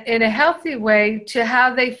in a healthy way to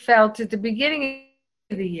how they felt at the beginning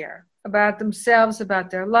of the year about themselves,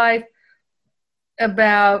 about their life,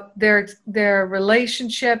 about their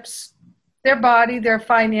relationships, their body, their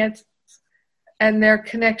finances, and their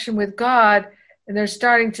connection with God. And they're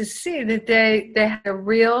starting to see that they had a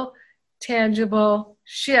real, tangible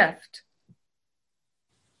shift.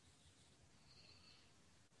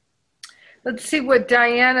 Let's see what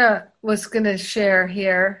Diana was going to share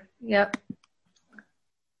here. Yep.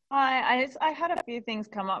 Hi, I had a few things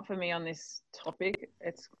come up for me on this topic.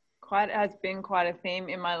 Has been quite a theme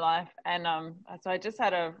in my life, and so I just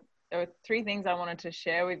there were three things I wanted to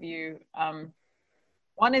share with you.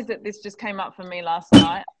 One is that this just came up for me last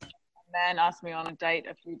night. Man asked me on a date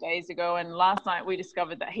a few days ago, and last night we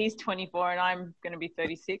discovered that he's 24 and I'm going to be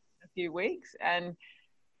 36 in a few weeks, and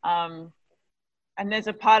there's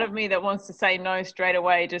a part of me that wants to say no straight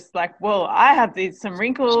away, just like, well, I have some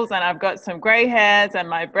wrinkles and I've got some gray hairs and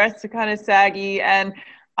my breasts are kind of saggy, and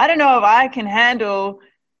I don't know if I can handle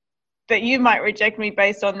that you might reject me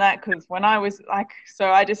based on that, because when I was like, so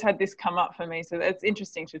I just had this come up for me, so it's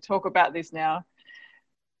interesting to talk about this now.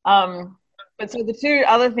 But so the two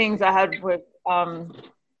other things I had were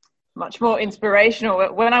much more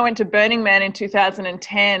inspirational. When I went to Burning Man in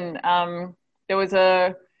 2010, there was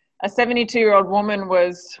a 72-year-old woman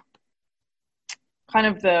was kind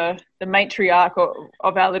of the matriarch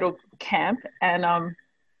of our little camp, and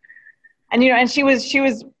you know, and she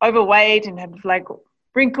was overweight and had like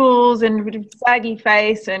wrinkles and a bit of saggy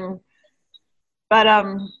face, and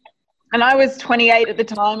I was 28 at the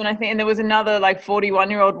time, and there was another like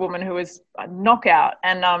 41-year-old woman who was a knockout.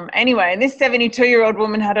 And anyway, and this 72-year-old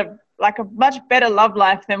woman had a much better love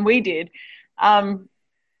life than we did, and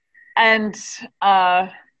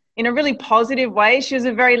in a really positive way. She was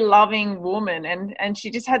a very loving woman, and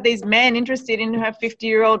she just had these men interested in her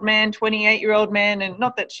 50-year-old man, 28-year-old man, and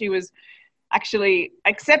not that she was actually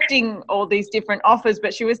accepting all these different offers,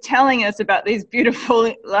 but she was telling us about these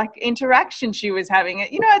beautiful like interactions she was having.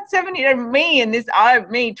 You know, at 70,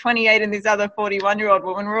 me 28 and this other 41-year-old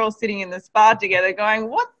woman, we're all sitting in the spa together going,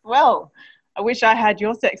 what? Well, I wish I had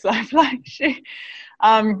your sex life like she,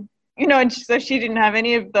 you know, and so she didn't have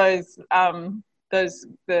any of those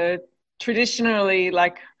the traditionally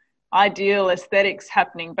like ideal aesthetics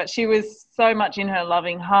happening, but she was so much in her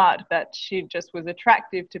loving heart that she just was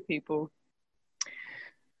attractive to people.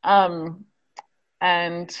 And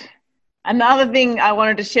another thing I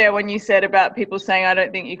wanted to share, when you said about people saying, I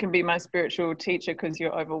don't think you can be my spiritual teacher because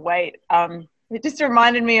you're overweight, it just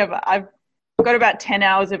reminded me of, I've got about 10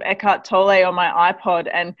 hours of Eckhart Tolle on my iPod,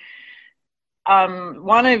 and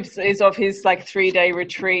one is of his like 3-day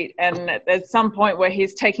retreat, and at some point where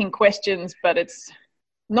he's taking questions, but it's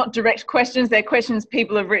not direct questions, they're questions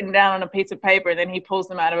people have written down on a piece of paper, and then he pulls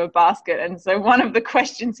them out of a basket. And so one of the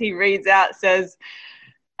questions he reads out says,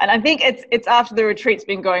 and I think it's after the retreat's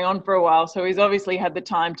been going on for a while, so he's obviously had the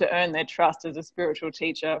time to earn their trust as a spiritual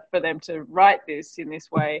teacher for them to write this in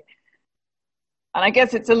this way. And I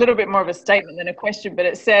guess it's a little bit more of a statement than a question, but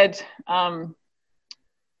it said, I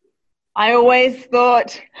always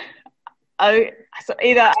thought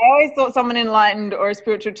someone enlightened or a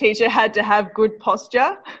spiritual teacher had to have good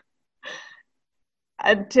posture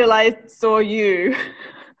until I saw you.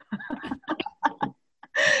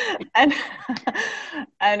 and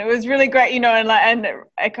it was really great, and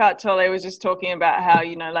Eckhart Tolle was just talking about how,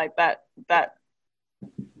 like that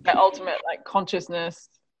ultimate like consciousness,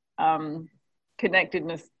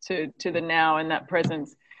 connectedness to the now, and that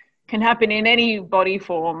presence can happen in any body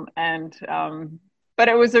form. And but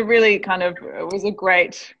it was a really it was a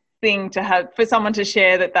great thing to have for someone to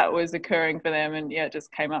share that was occurring for them. And yeah, it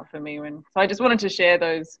just came up for me so I just wanted to share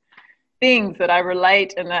those things that I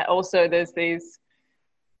relate, and that also there's these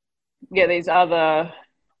other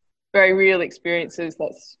very real experiences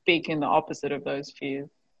that speak in the opposite of those fears.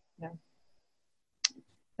 Yeah.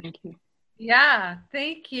 Thank you. Yeah,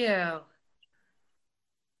 thank you.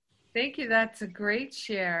 Thank you. That's a great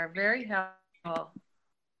share. Very helpful.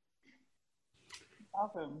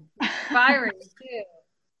 Awesome. Inspiring too.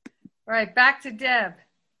 All right, back to Deb.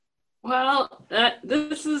 Well,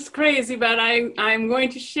 this is crazy, but I'm going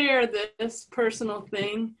to share this personal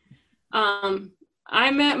thing. I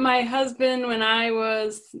met my husband when I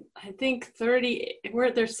was, I think, 30.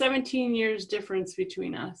 There's 17 years difference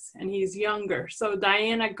between us, and he's younger. So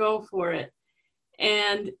Diana, go for it.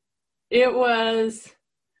 And it was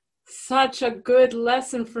such a good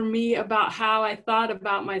lesson for me about how I thought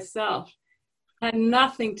about myself. It had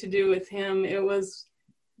nothing to do with him. It was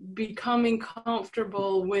becoming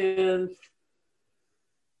comfortable with,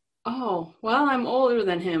 oh, well, I'm older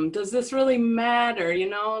than him. Does this really matter?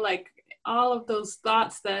 Like all of those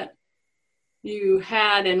thoughts that you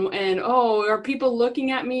had, and oh, are people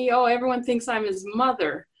looking at me? Oh, everyone thinks I'm his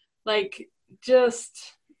mother. Like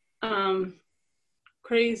just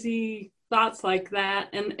crazy thoughts like that.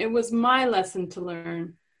 And it was my lesson to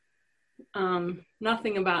learn.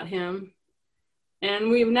 Nothing about him.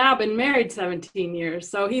 And we've now been married 17 years.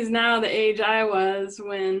 So he's now the age I was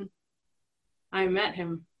when I met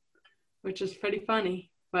him, which is pretty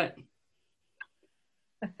funny, but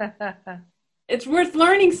it's worth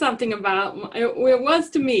learning something about. It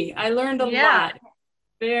was to me. I learned a lot.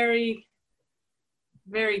 Very,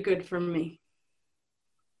 very good for me.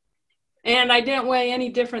 And I didn't weigh any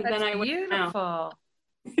different than I weigh now.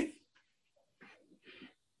 Beautiful.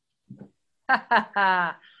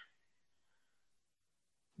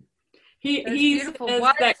 He's beautiful.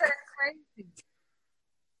 Why is that crazy?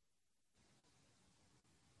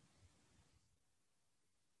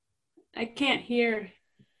 I can't hear.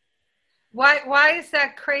 Why is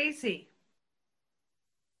that crazy?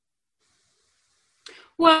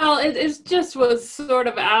 Well, it just was sort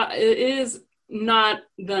of out. It is not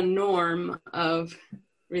the norm of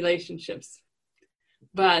relationships,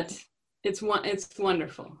 but it's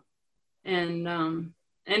wonderful, and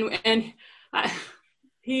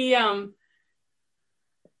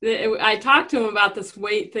I talked to him about this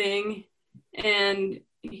weight thing, and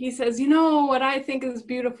he says, what I think is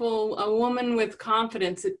beautiful, a woman with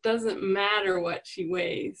confidence, it doesn't matter what she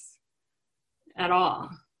weighs at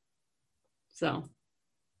all. So.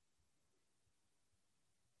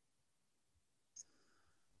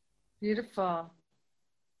 Beautiful.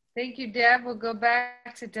 Thank you, Deb. We'll go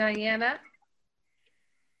back to Diana.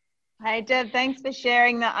 Hey, Deb, thanks for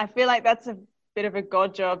sharing that. I feel like that's a bit of a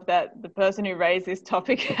God job that the person who raised this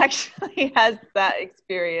topic actually has that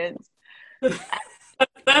experience.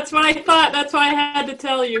 That's what I thought. That's why I had to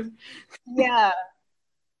tell you. Yeah.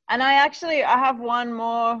 And I have one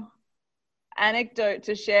more anecdote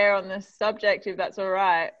to share on this subject, if that's all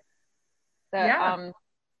right. That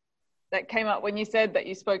came up when you said that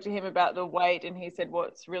you spoke to him about the weight, and he said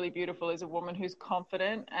what's really beautiful is a woman who's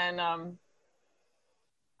confident. And I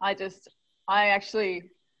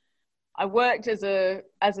worked as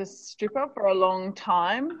a stripper for a long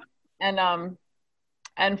time, and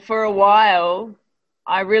for a while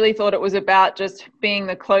I really thought it was about just being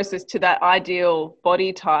the closest to that ideal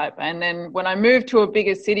body type. And then when I moved to a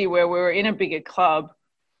bigger city where we were in a bigger club,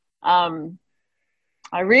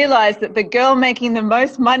 I realized that the girl making the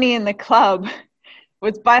most money in the club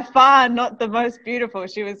was by far not the most beautiful.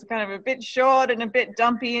 She was kind of a bit short and a bit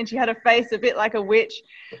dumpy, and she had a face a bit like a witch.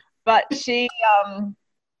 But she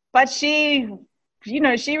but she, you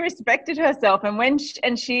know, she respected herself, and when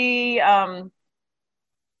she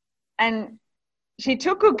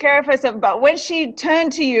took good care of herself. But when she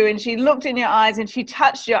turned to you and she looked in your eyes and she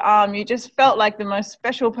touched your arm, you just felt like the most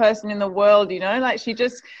special person in the world, you know, like she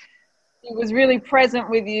was really present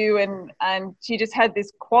with you, and she just had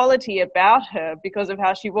this quality about her because of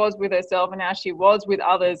how she was with herself and how she was with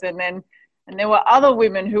others. And there were other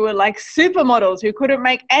women who were like supermodels who couldn't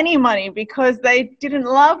make any money because they didn't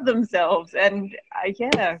love themselves. And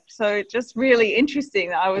yeah, so it's just really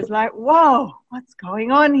interesting. I was like, whoa, what's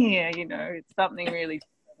going on here? You know, it's something really,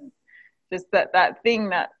 just that thing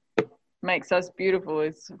that makes us beautiful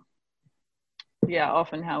is, yeah,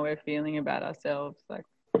 often how we're feeling about ourselves. Like,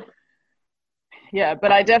 yeah,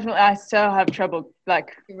 but I still have trouble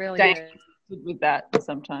like really staying with that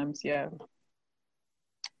sometimes. Yeah.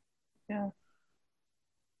 Yeah.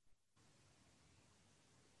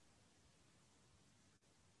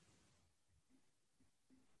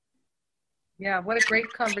 Yeah, what a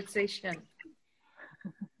great conversation.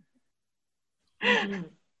 Mm-hmm.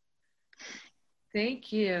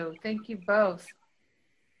 Thank you. Thank you both.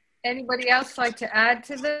 Anybody else like to add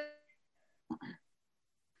to this?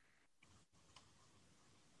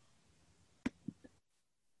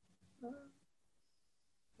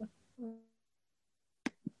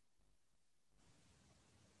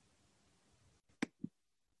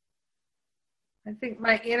 I think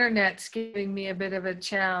my internet's giving me a bit of a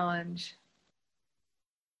challenge.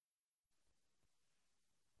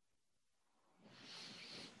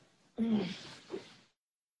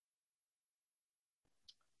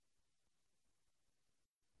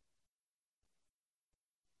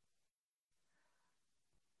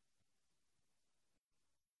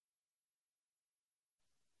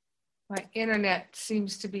 My internet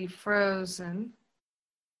seems to be frozen.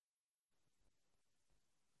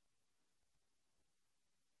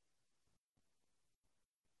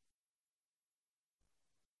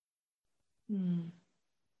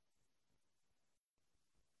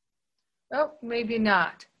 Oh, maybe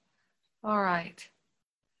not. All right.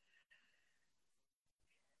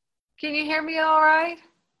 Can you hear me all right?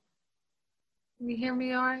 Can you hear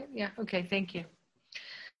me all right? Yeah, okay, thank you.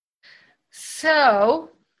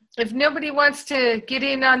 So, if nobody wants to get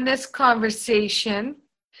in on this conversation,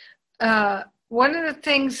 one of the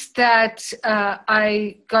things that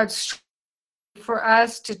I got for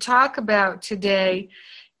us to talk about today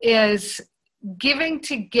is giving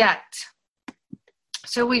to get.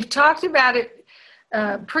 So we've talked about it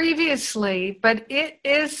previously, but it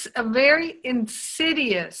is a very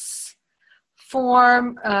insidious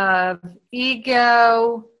form of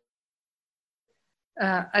ego,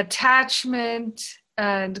 attachment,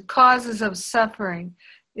 and causes of suffering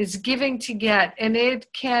is giving to get. And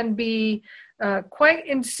it can be quite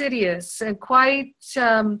insidious and quite,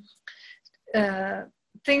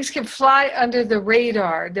 things can fly under the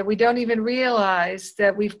radar that we don't even realize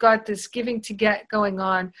that we've got this giving to get going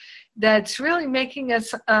on that's really making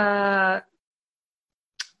us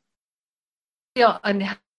feel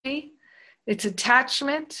unhappy. It's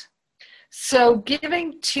attachment. So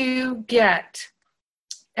giving to get,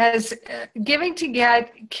 giving to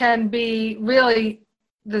get can be really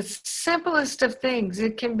the simplest of things.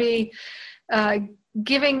 It can be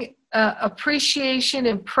giving appreciation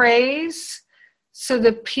and praise so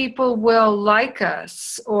that people will like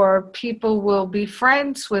us or people will be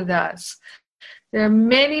friends with us. There are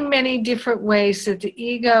many, many different ways that the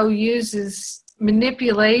ego uses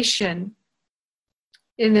manipulation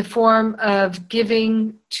in the form of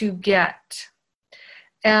giving to get.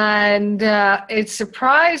 And it's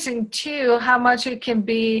surprising, too, how much it can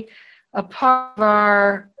be a part of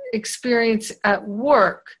our experience at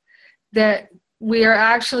work, that we are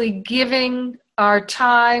actually giving our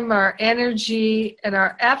time, our energy, and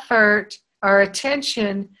our effort, our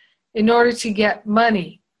attention in order to get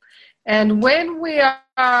money. And when we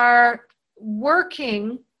are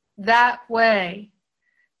working that way,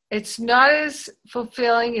 it's not as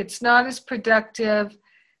fulfilling, it's not as productive,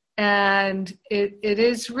 and it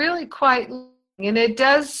is really quite, and it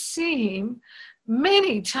does seem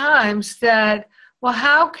many times that, well,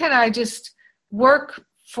 how can I just work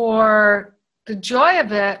for the joy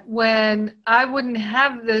of it when I wouldn't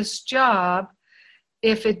have this job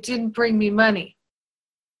if it didn't bring me money?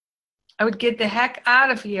 I would get the heck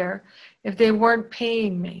out of here if they weren't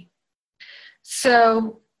paying me.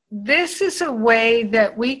 So this is a way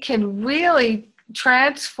that we can really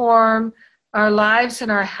transform our lives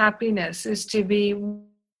and our happiness, is to be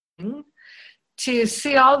willing to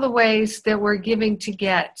see all the ways that we're giving to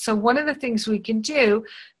get. So one of the things we can do,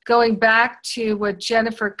 going back to what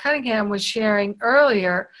Jennifer Cunningham was sharing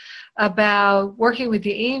earlier about working with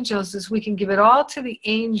the angels, is we can give it all to the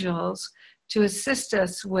angels to assist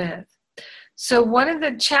us with. So one of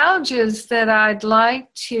the challenges that I'd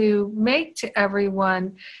like to make to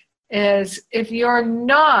everyone is, if you're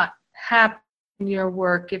not happy in your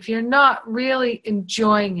work, if you're not really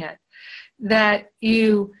enjoying it, that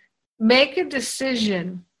you make a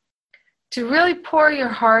decision to really pour your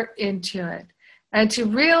heart into it and to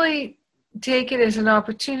really take it as an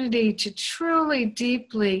opportunity to truly,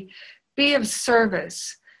 deeply be of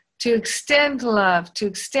service, to extend love, to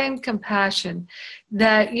extend compassion,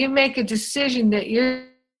 that you make a decision that you're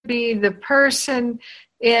be the person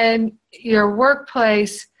in your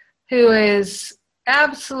workplace who is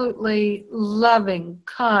absolutely loving,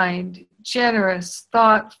 kind, generous,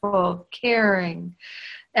 thoughtful, caring,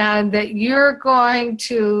 and that you're going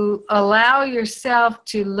to allow yourself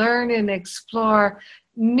to learn and explore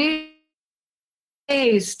new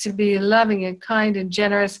ways to be loving and kind and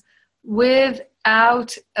generous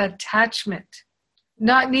without attachment,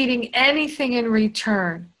 not needing anything in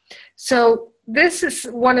return. So this is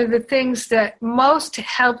one of the things that most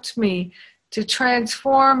helped me to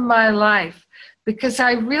transform my life, because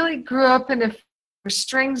I really grew up in a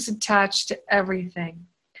strings attached to everything.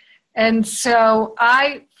 And so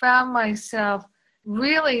I found myself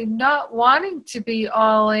really not wanting to be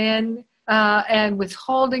all in and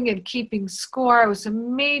withholding and keeping score. I was a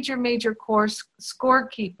major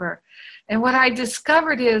scorekeeper. And what I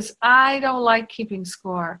discovered is I don't like keeping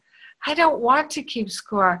score. I don't want to keep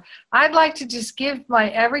score. I'd like to just give my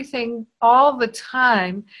everything all the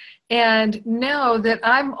time and know that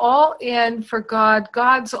I'm all in for God.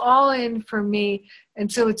 God's all in for me. And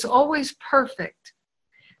so it's always perfect.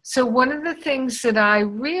 So one of the things that I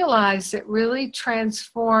realized that really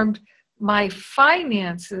transformed my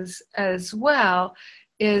finances as well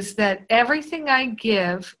is that everything I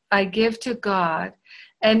give to God,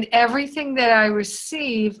 and everything that I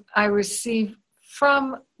receive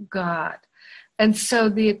from God. And so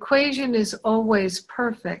the equation is always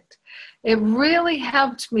perfect. It really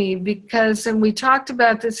helped me because, and we talked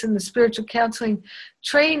about this in the spiritual counseling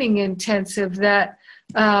training intensive, because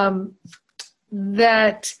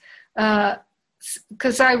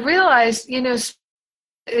I realized,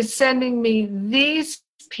 it's sending me these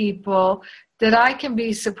people that I can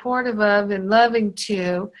be supportive of and loving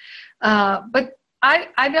to, but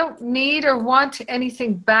I don't need or want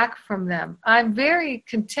anything back from them. I'm very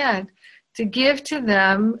content to give to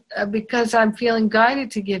them because I'm feeling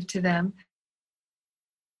guided to give to them.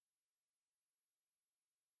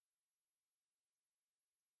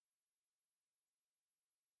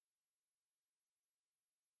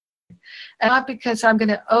 Not because I'm going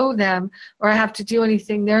to owe them or I have to do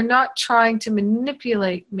anything. They're not trying to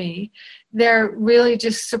manipulate me. They're really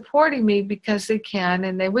just supporting me because they can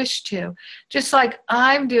and they wish to. Just like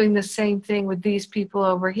I'm doing the same thing with these people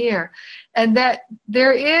over here. And that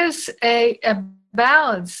there is a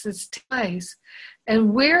balance that's taking place.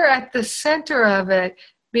 And we're at the center of it,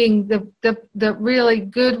 being the really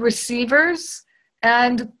good receivers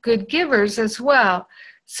and good givers as well.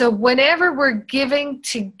 So whenever we're giving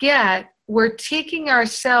to get, we're taking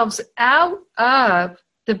ourselves out of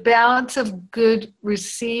the balance of good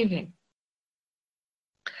receiving.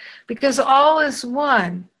 Because all is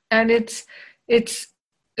one. And it's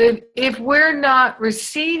if we're not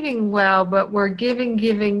receiving well, but we're giving,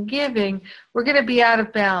 we're going to be out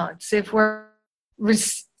of balance. If we're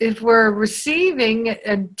receiving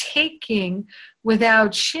and taking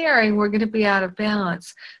without sharing, we're going to be out of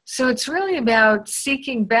balance. So it's really about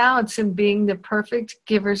seeking balance and being the perfect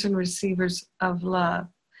givers and receivers of love.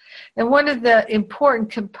 And one of the important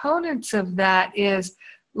components of that is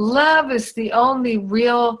love is the only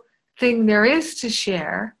real thing there is to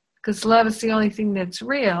share, because love is the only thing that's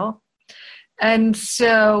real. And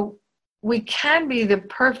so we can be the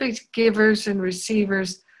perfect givers and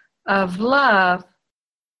receivers of love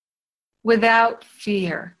without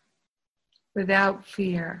fear. Without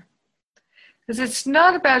fear. Because it's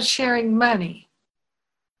not about sharing money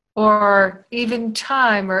or even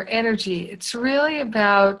time or energy. It's really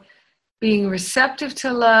about being receptive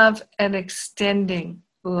to love and extending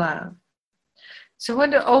love. So I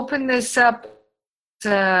want to open this up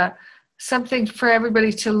to something for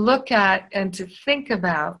everybody to look at and to think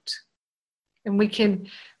about. And we can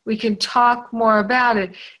talk more about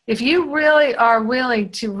it. If you really are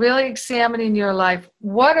willing to really examine in your life,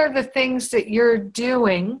 what are the things that you're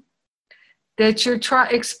doing that you're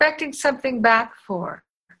expecting something back for?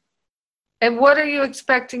 And what are you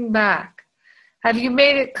expecting back? Have you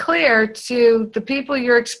made it clear to the people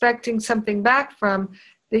you're expecting something back from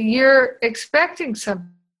that you're expecting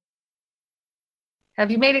something Have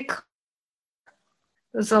you made it clear?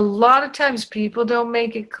 There's a lot of times people don't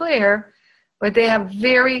make it clear, but they have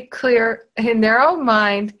very clear in their own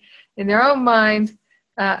mind,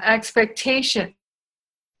 expectation,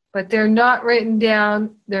 but they're not written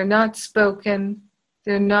down, they're not spoken,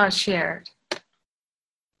 they're not shared.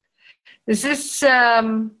 Is this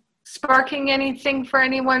sparking anything for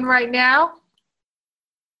anyone right now?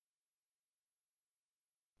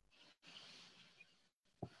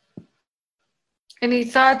 Any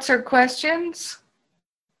thoughts or questions?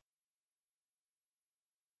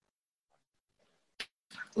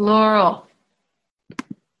 Laurel.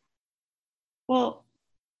 Well,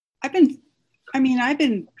 I've been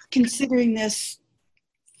considering this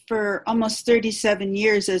for almost 37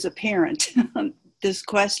 years as a parent, this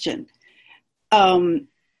question.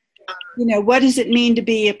 What does it mean to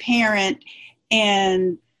be a parent?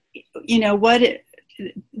 And,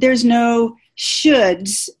 there's no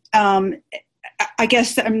shoulds. I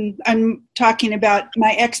guess I'm talking about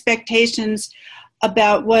my expectations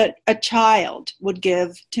about what a child would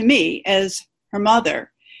give to me as her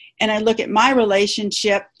mother. And I look at my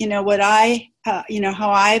relationship, how I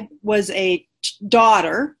was a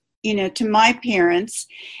daughter, to my parents,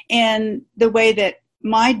 and the way that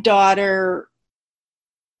my daughters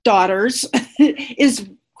is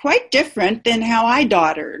quite different than how I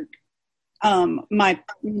daughtered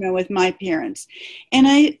with my parents. And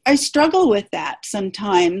I struggle with that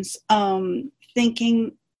sometimes,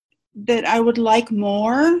 thinking that I would like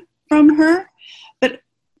more from her, but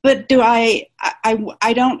do I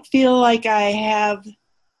don't feel like I have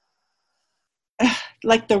I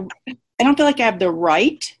don't feel like I have the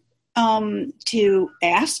right to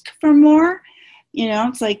ask for more.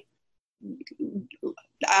 It's like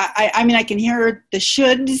I can hear the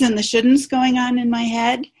shoulds and the shouldn'ts going on in my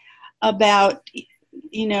head about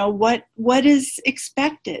what is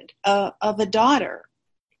expected of a daughter.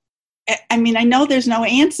 I know there's no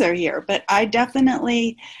answer here, but I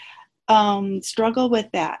definitely struggle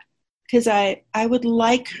with that, because I would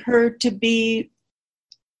like her to be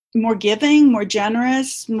more giving, more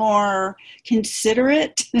generous, more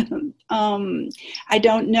considerate. I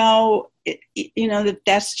don't know,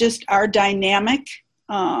 that's just our dynamic.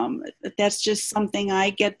 That's just something I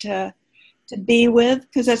get to be with,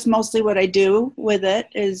 because that's mostly what I do with it,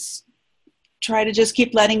 is try to just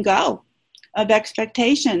keep letting go of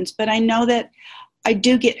expectations. But I know that I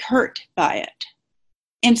do get hurt by it.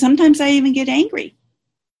 And sometimes I even get angry.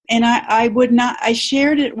 And I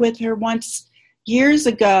shared it with her once years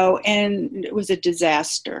ago, and it was a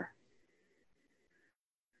disaster.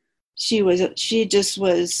 She just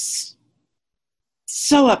was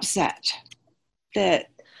so upset that,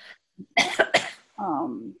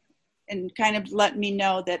 and kind of let me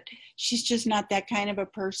know that she's just not that kind of a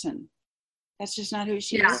person. That's just not who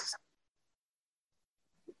she is.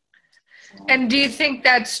 So, and do you think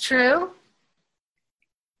that's true?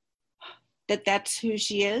 That's who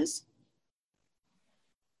she is?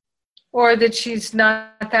 Or that she's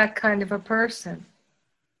not that kind of a person?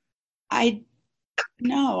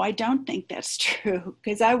 No, I don't think that's true,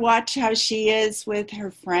 because I watch how she is with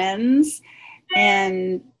her friends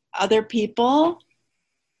and other people.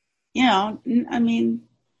 No,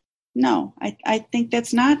 I think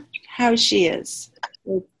that's not how she is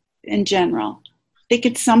in general. I think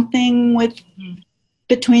it's something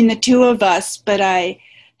between the two of us, but I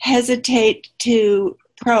hesitate to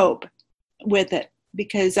probe with it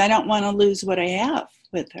because I don't want to lose what I have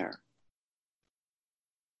with her.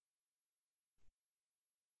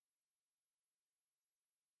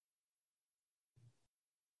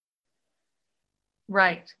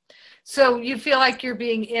 Right. So you feel like you're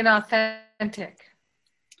being inauthentic.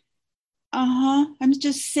 I'm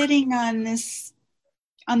just sitting on these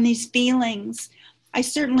feelings. I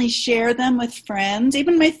certainly share them with friends,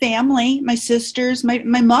 even my family, my sisters, my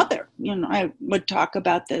mother. I would talk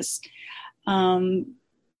about this. I'm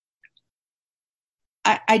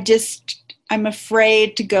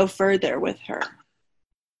afraid to go further with her.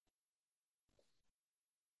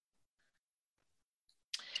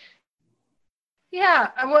 Yeah,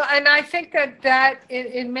 well, and I think that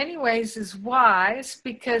in many ways is wise,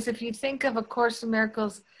 because if you think of A Course in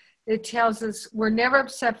Miracles, it tells us we're never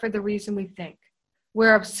upset for the reason we think.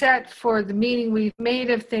 We're upset for the meaning we've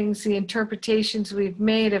made of things, the interpretations we've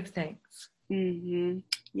made of things. Mm-hmm.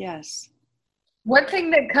 Yes. One thing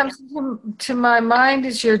that comes to my mind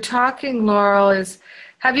as you're talking, Laurel, is,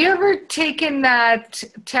 have you ever taken that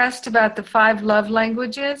test about the 5 love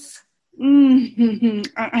languages? Mm-hmm.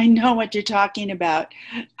 I know what you're talking about.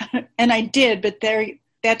 And I did, but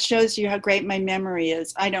that shows you how great my memory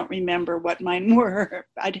is. I don't remember what mine were.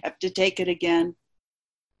 I'd have to take it again.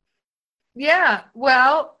 Yeah,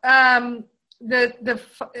 well, I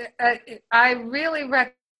really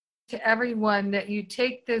recommend to everyone that you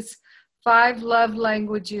take this 5 love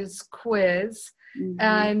languages quiz,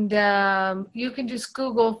 and you can just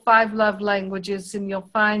Google 5 love languages and you'll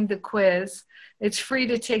find the quiz. It's free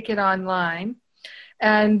to take it online,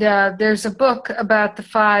 and there's a book about the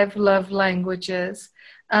 5 love languages,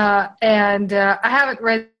 and I haven't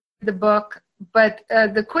read the book, but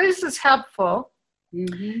the quiz is helpful.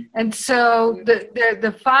 And so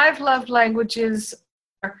the 5 love languages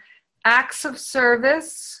are acts of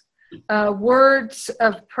service, words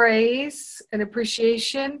of praise and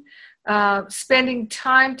appreciation, spending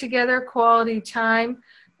time together, quality time,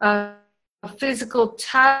 physical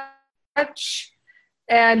touch,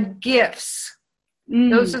 and gifts.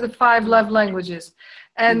 Those are the 5 love languages.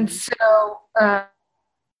 And so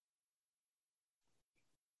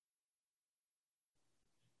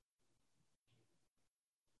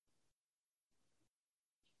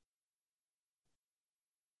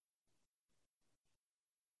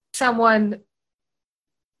someone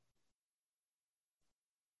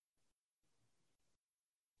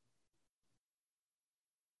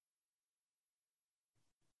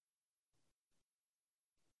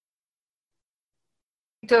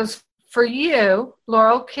those for you,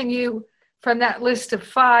 Laurel, can you, from that list of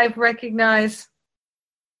 5, recognize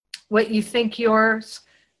what you think yours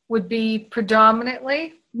would be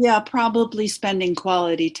predominantly? Yeah, probably spending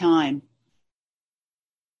quality time.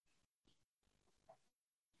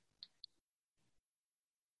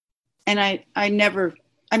 And I never,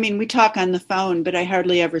 I mean, we talk on the phone, but I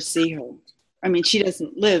hardly ever see her. I mean, she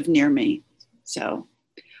doesn't live near me. So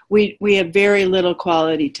we have very little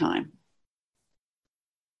quality time.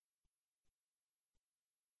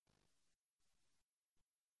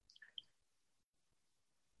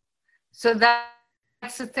 So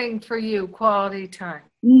that's the thing for you, quality time.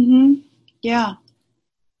 Yeah.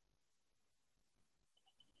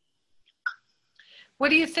 What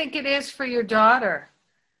do you think it is for your daughter?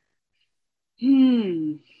 I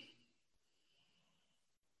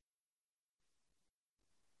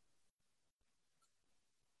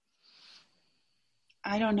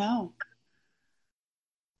don't know.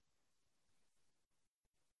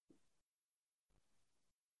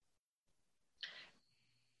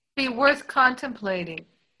 Be worth contemplating.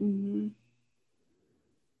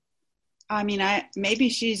 I mean, maybe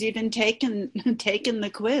she's even taken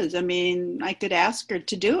the quiz. I mean, I could ask her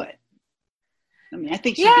to do it. I mean, I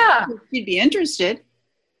think she'd be interested.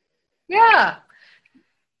 Yeah.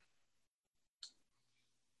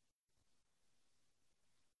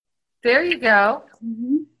 There you go.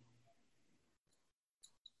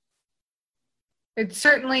 It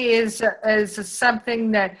certainly is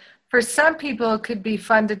something that for some people it could be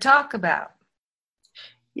fun to talk about.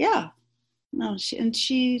 Yeah. No,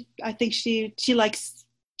 I think she likes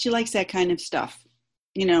that kind of stuff.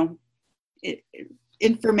 You know,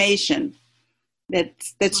 information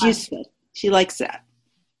that's useful. She likes that.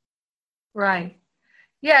 Right.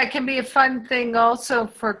 Yeah, it can be a fun thing also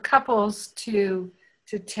for couples to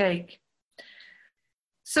take.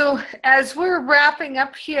 So as we're wrapping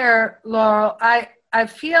up here, Laurel, I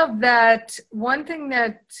feel that one thing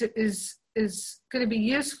that is going to be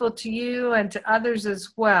useful to you and to others as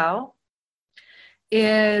well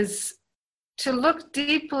is to look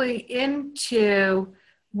deeply into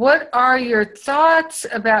what are your thoughts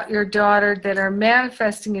about your daughter that are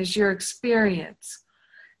manifesting as your experience.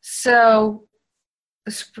 So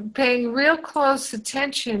paying real close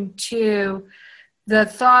attention to the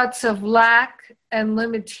thoughts of lack and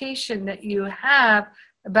limitation that you have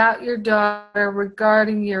about your daughter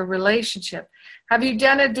regarding your relationship. Have you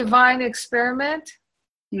done a divine experiment?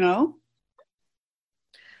 No.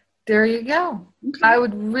 There you go. Okay. I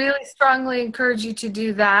would really strongly encourage you to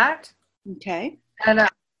do that. Okay. And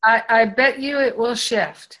I bet you it will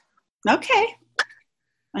shift. Okay.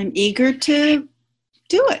 I'm eager to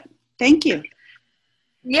do it. Thank you.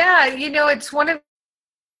 Yeah, it's one of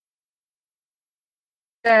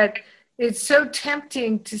that it's so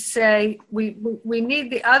tempting to say we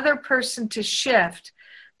need the other person to shift.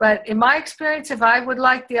 But in my experience, if I would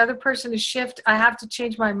like the other person to shift, I have to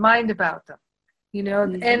change my mind about them.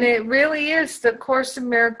 And it really is the Course in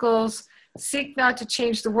Miracles, seek not to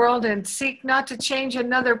change the world and seek not to change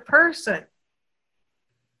another person,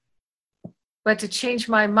 but to change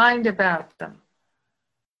my mind about them.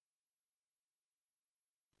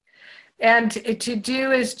 And to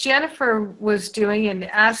do as Jennifer was doing and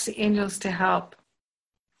ask the angels to help.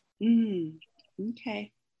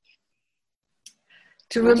 Okay.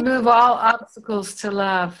 To remove all obstacles to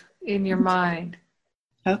love in your mind.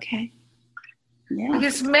 Okay. Yeah.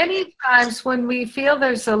 Because many times when we feel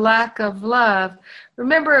there's a lack of love,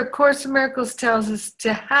 remember, A Course in Miracles tells us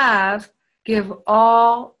to have, give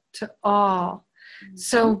all to all.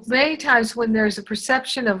 So many times when there's a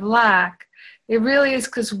perception of lack, it really is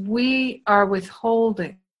because we are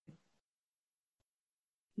withholding.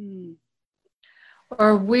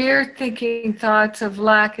 Or we're thinking thoughts of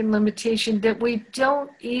lack and limitation that we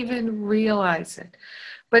don't even realize it.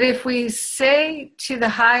 But if we say to the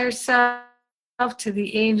higher self, to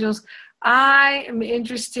the angels, I am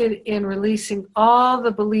interested in releasing all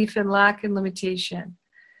the belief in lack and limitation,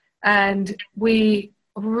 and we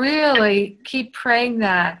really keep praying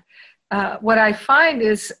that, what I find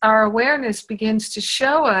is our awareness begins to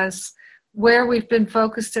show us where we've been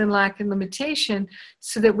focused in lack and limitation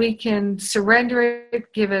so that we can surrender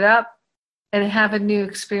it, give it up, and have a new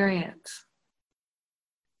experience.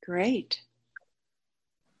 Great.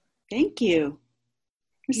 Thank you.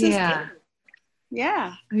 This is good.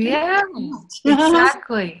 Yeah. Yeah,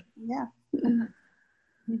 exactly. Yeah.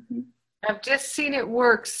 I've just seen it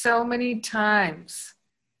work so many times.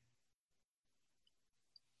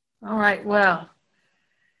 All right, well,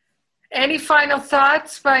 any final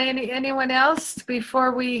thoughts by anyone else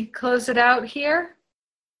before we close it out here?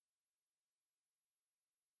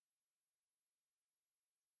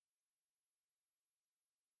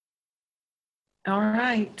 All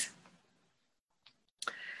right.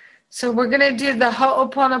 So we're going to do the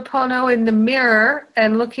Ho'oponopono in the mirror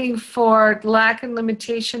and looking for lack and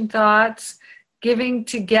limitation thoughts, giving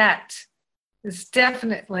to get. It's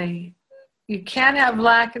definitely, you can't have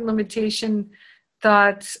lack and limitation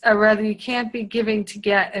thoughts, or rather you can't be giving to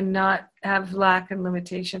get and not have lack and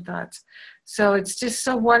limitation thoughts. So it's just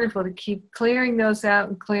so wonderful to keep clearing those out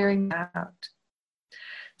and clearing them out.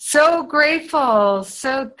 So grateful,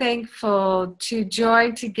 so thankful to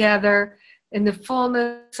join together in the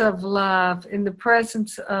fullness of love, in the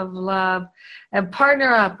presence of love, and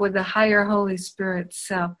partner up with the higher Holy Spirit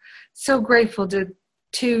self. So grateful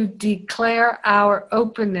to declare our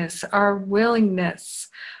openness, our willingness,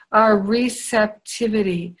 our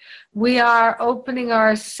receptivity. We are opening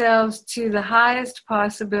ourselves to the highest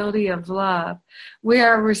possibility of love. We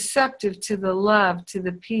are receptive to the love, to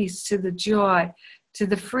the peace, to the joy, to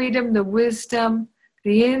the freedom, the wisdom,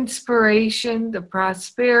 the inspiration, the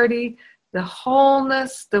prosperity, the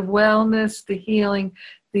wholeness, the wellness, the healing,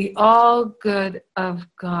 the all good of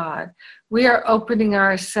God. We are opening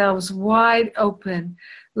ourselves wide open,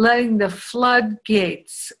 letting the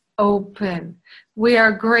floodgates open. We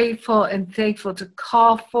are grateful and thankful to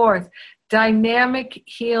call forth dynamic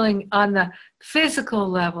healing on the physical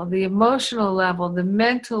level, the emotional level, the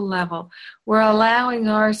mental level. We're allowing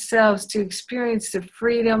ourselves to experience the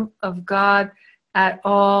freedom of God at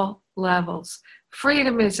all levels.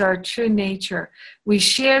 Freedom is our true nature. We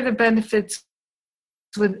share the benefits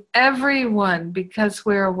with everyone because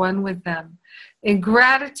we are one with them. In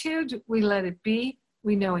gratitude, we let it be.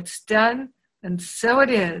 We know it's done, and so it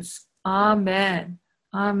is. Amen.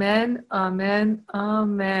 Amen. Amen.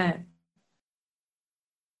 Amen.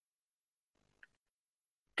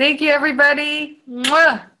 Thank you, everybody.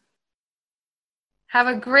 Mwah. Have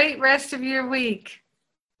a great rest of your week.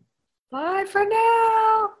 Bye for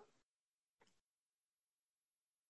now.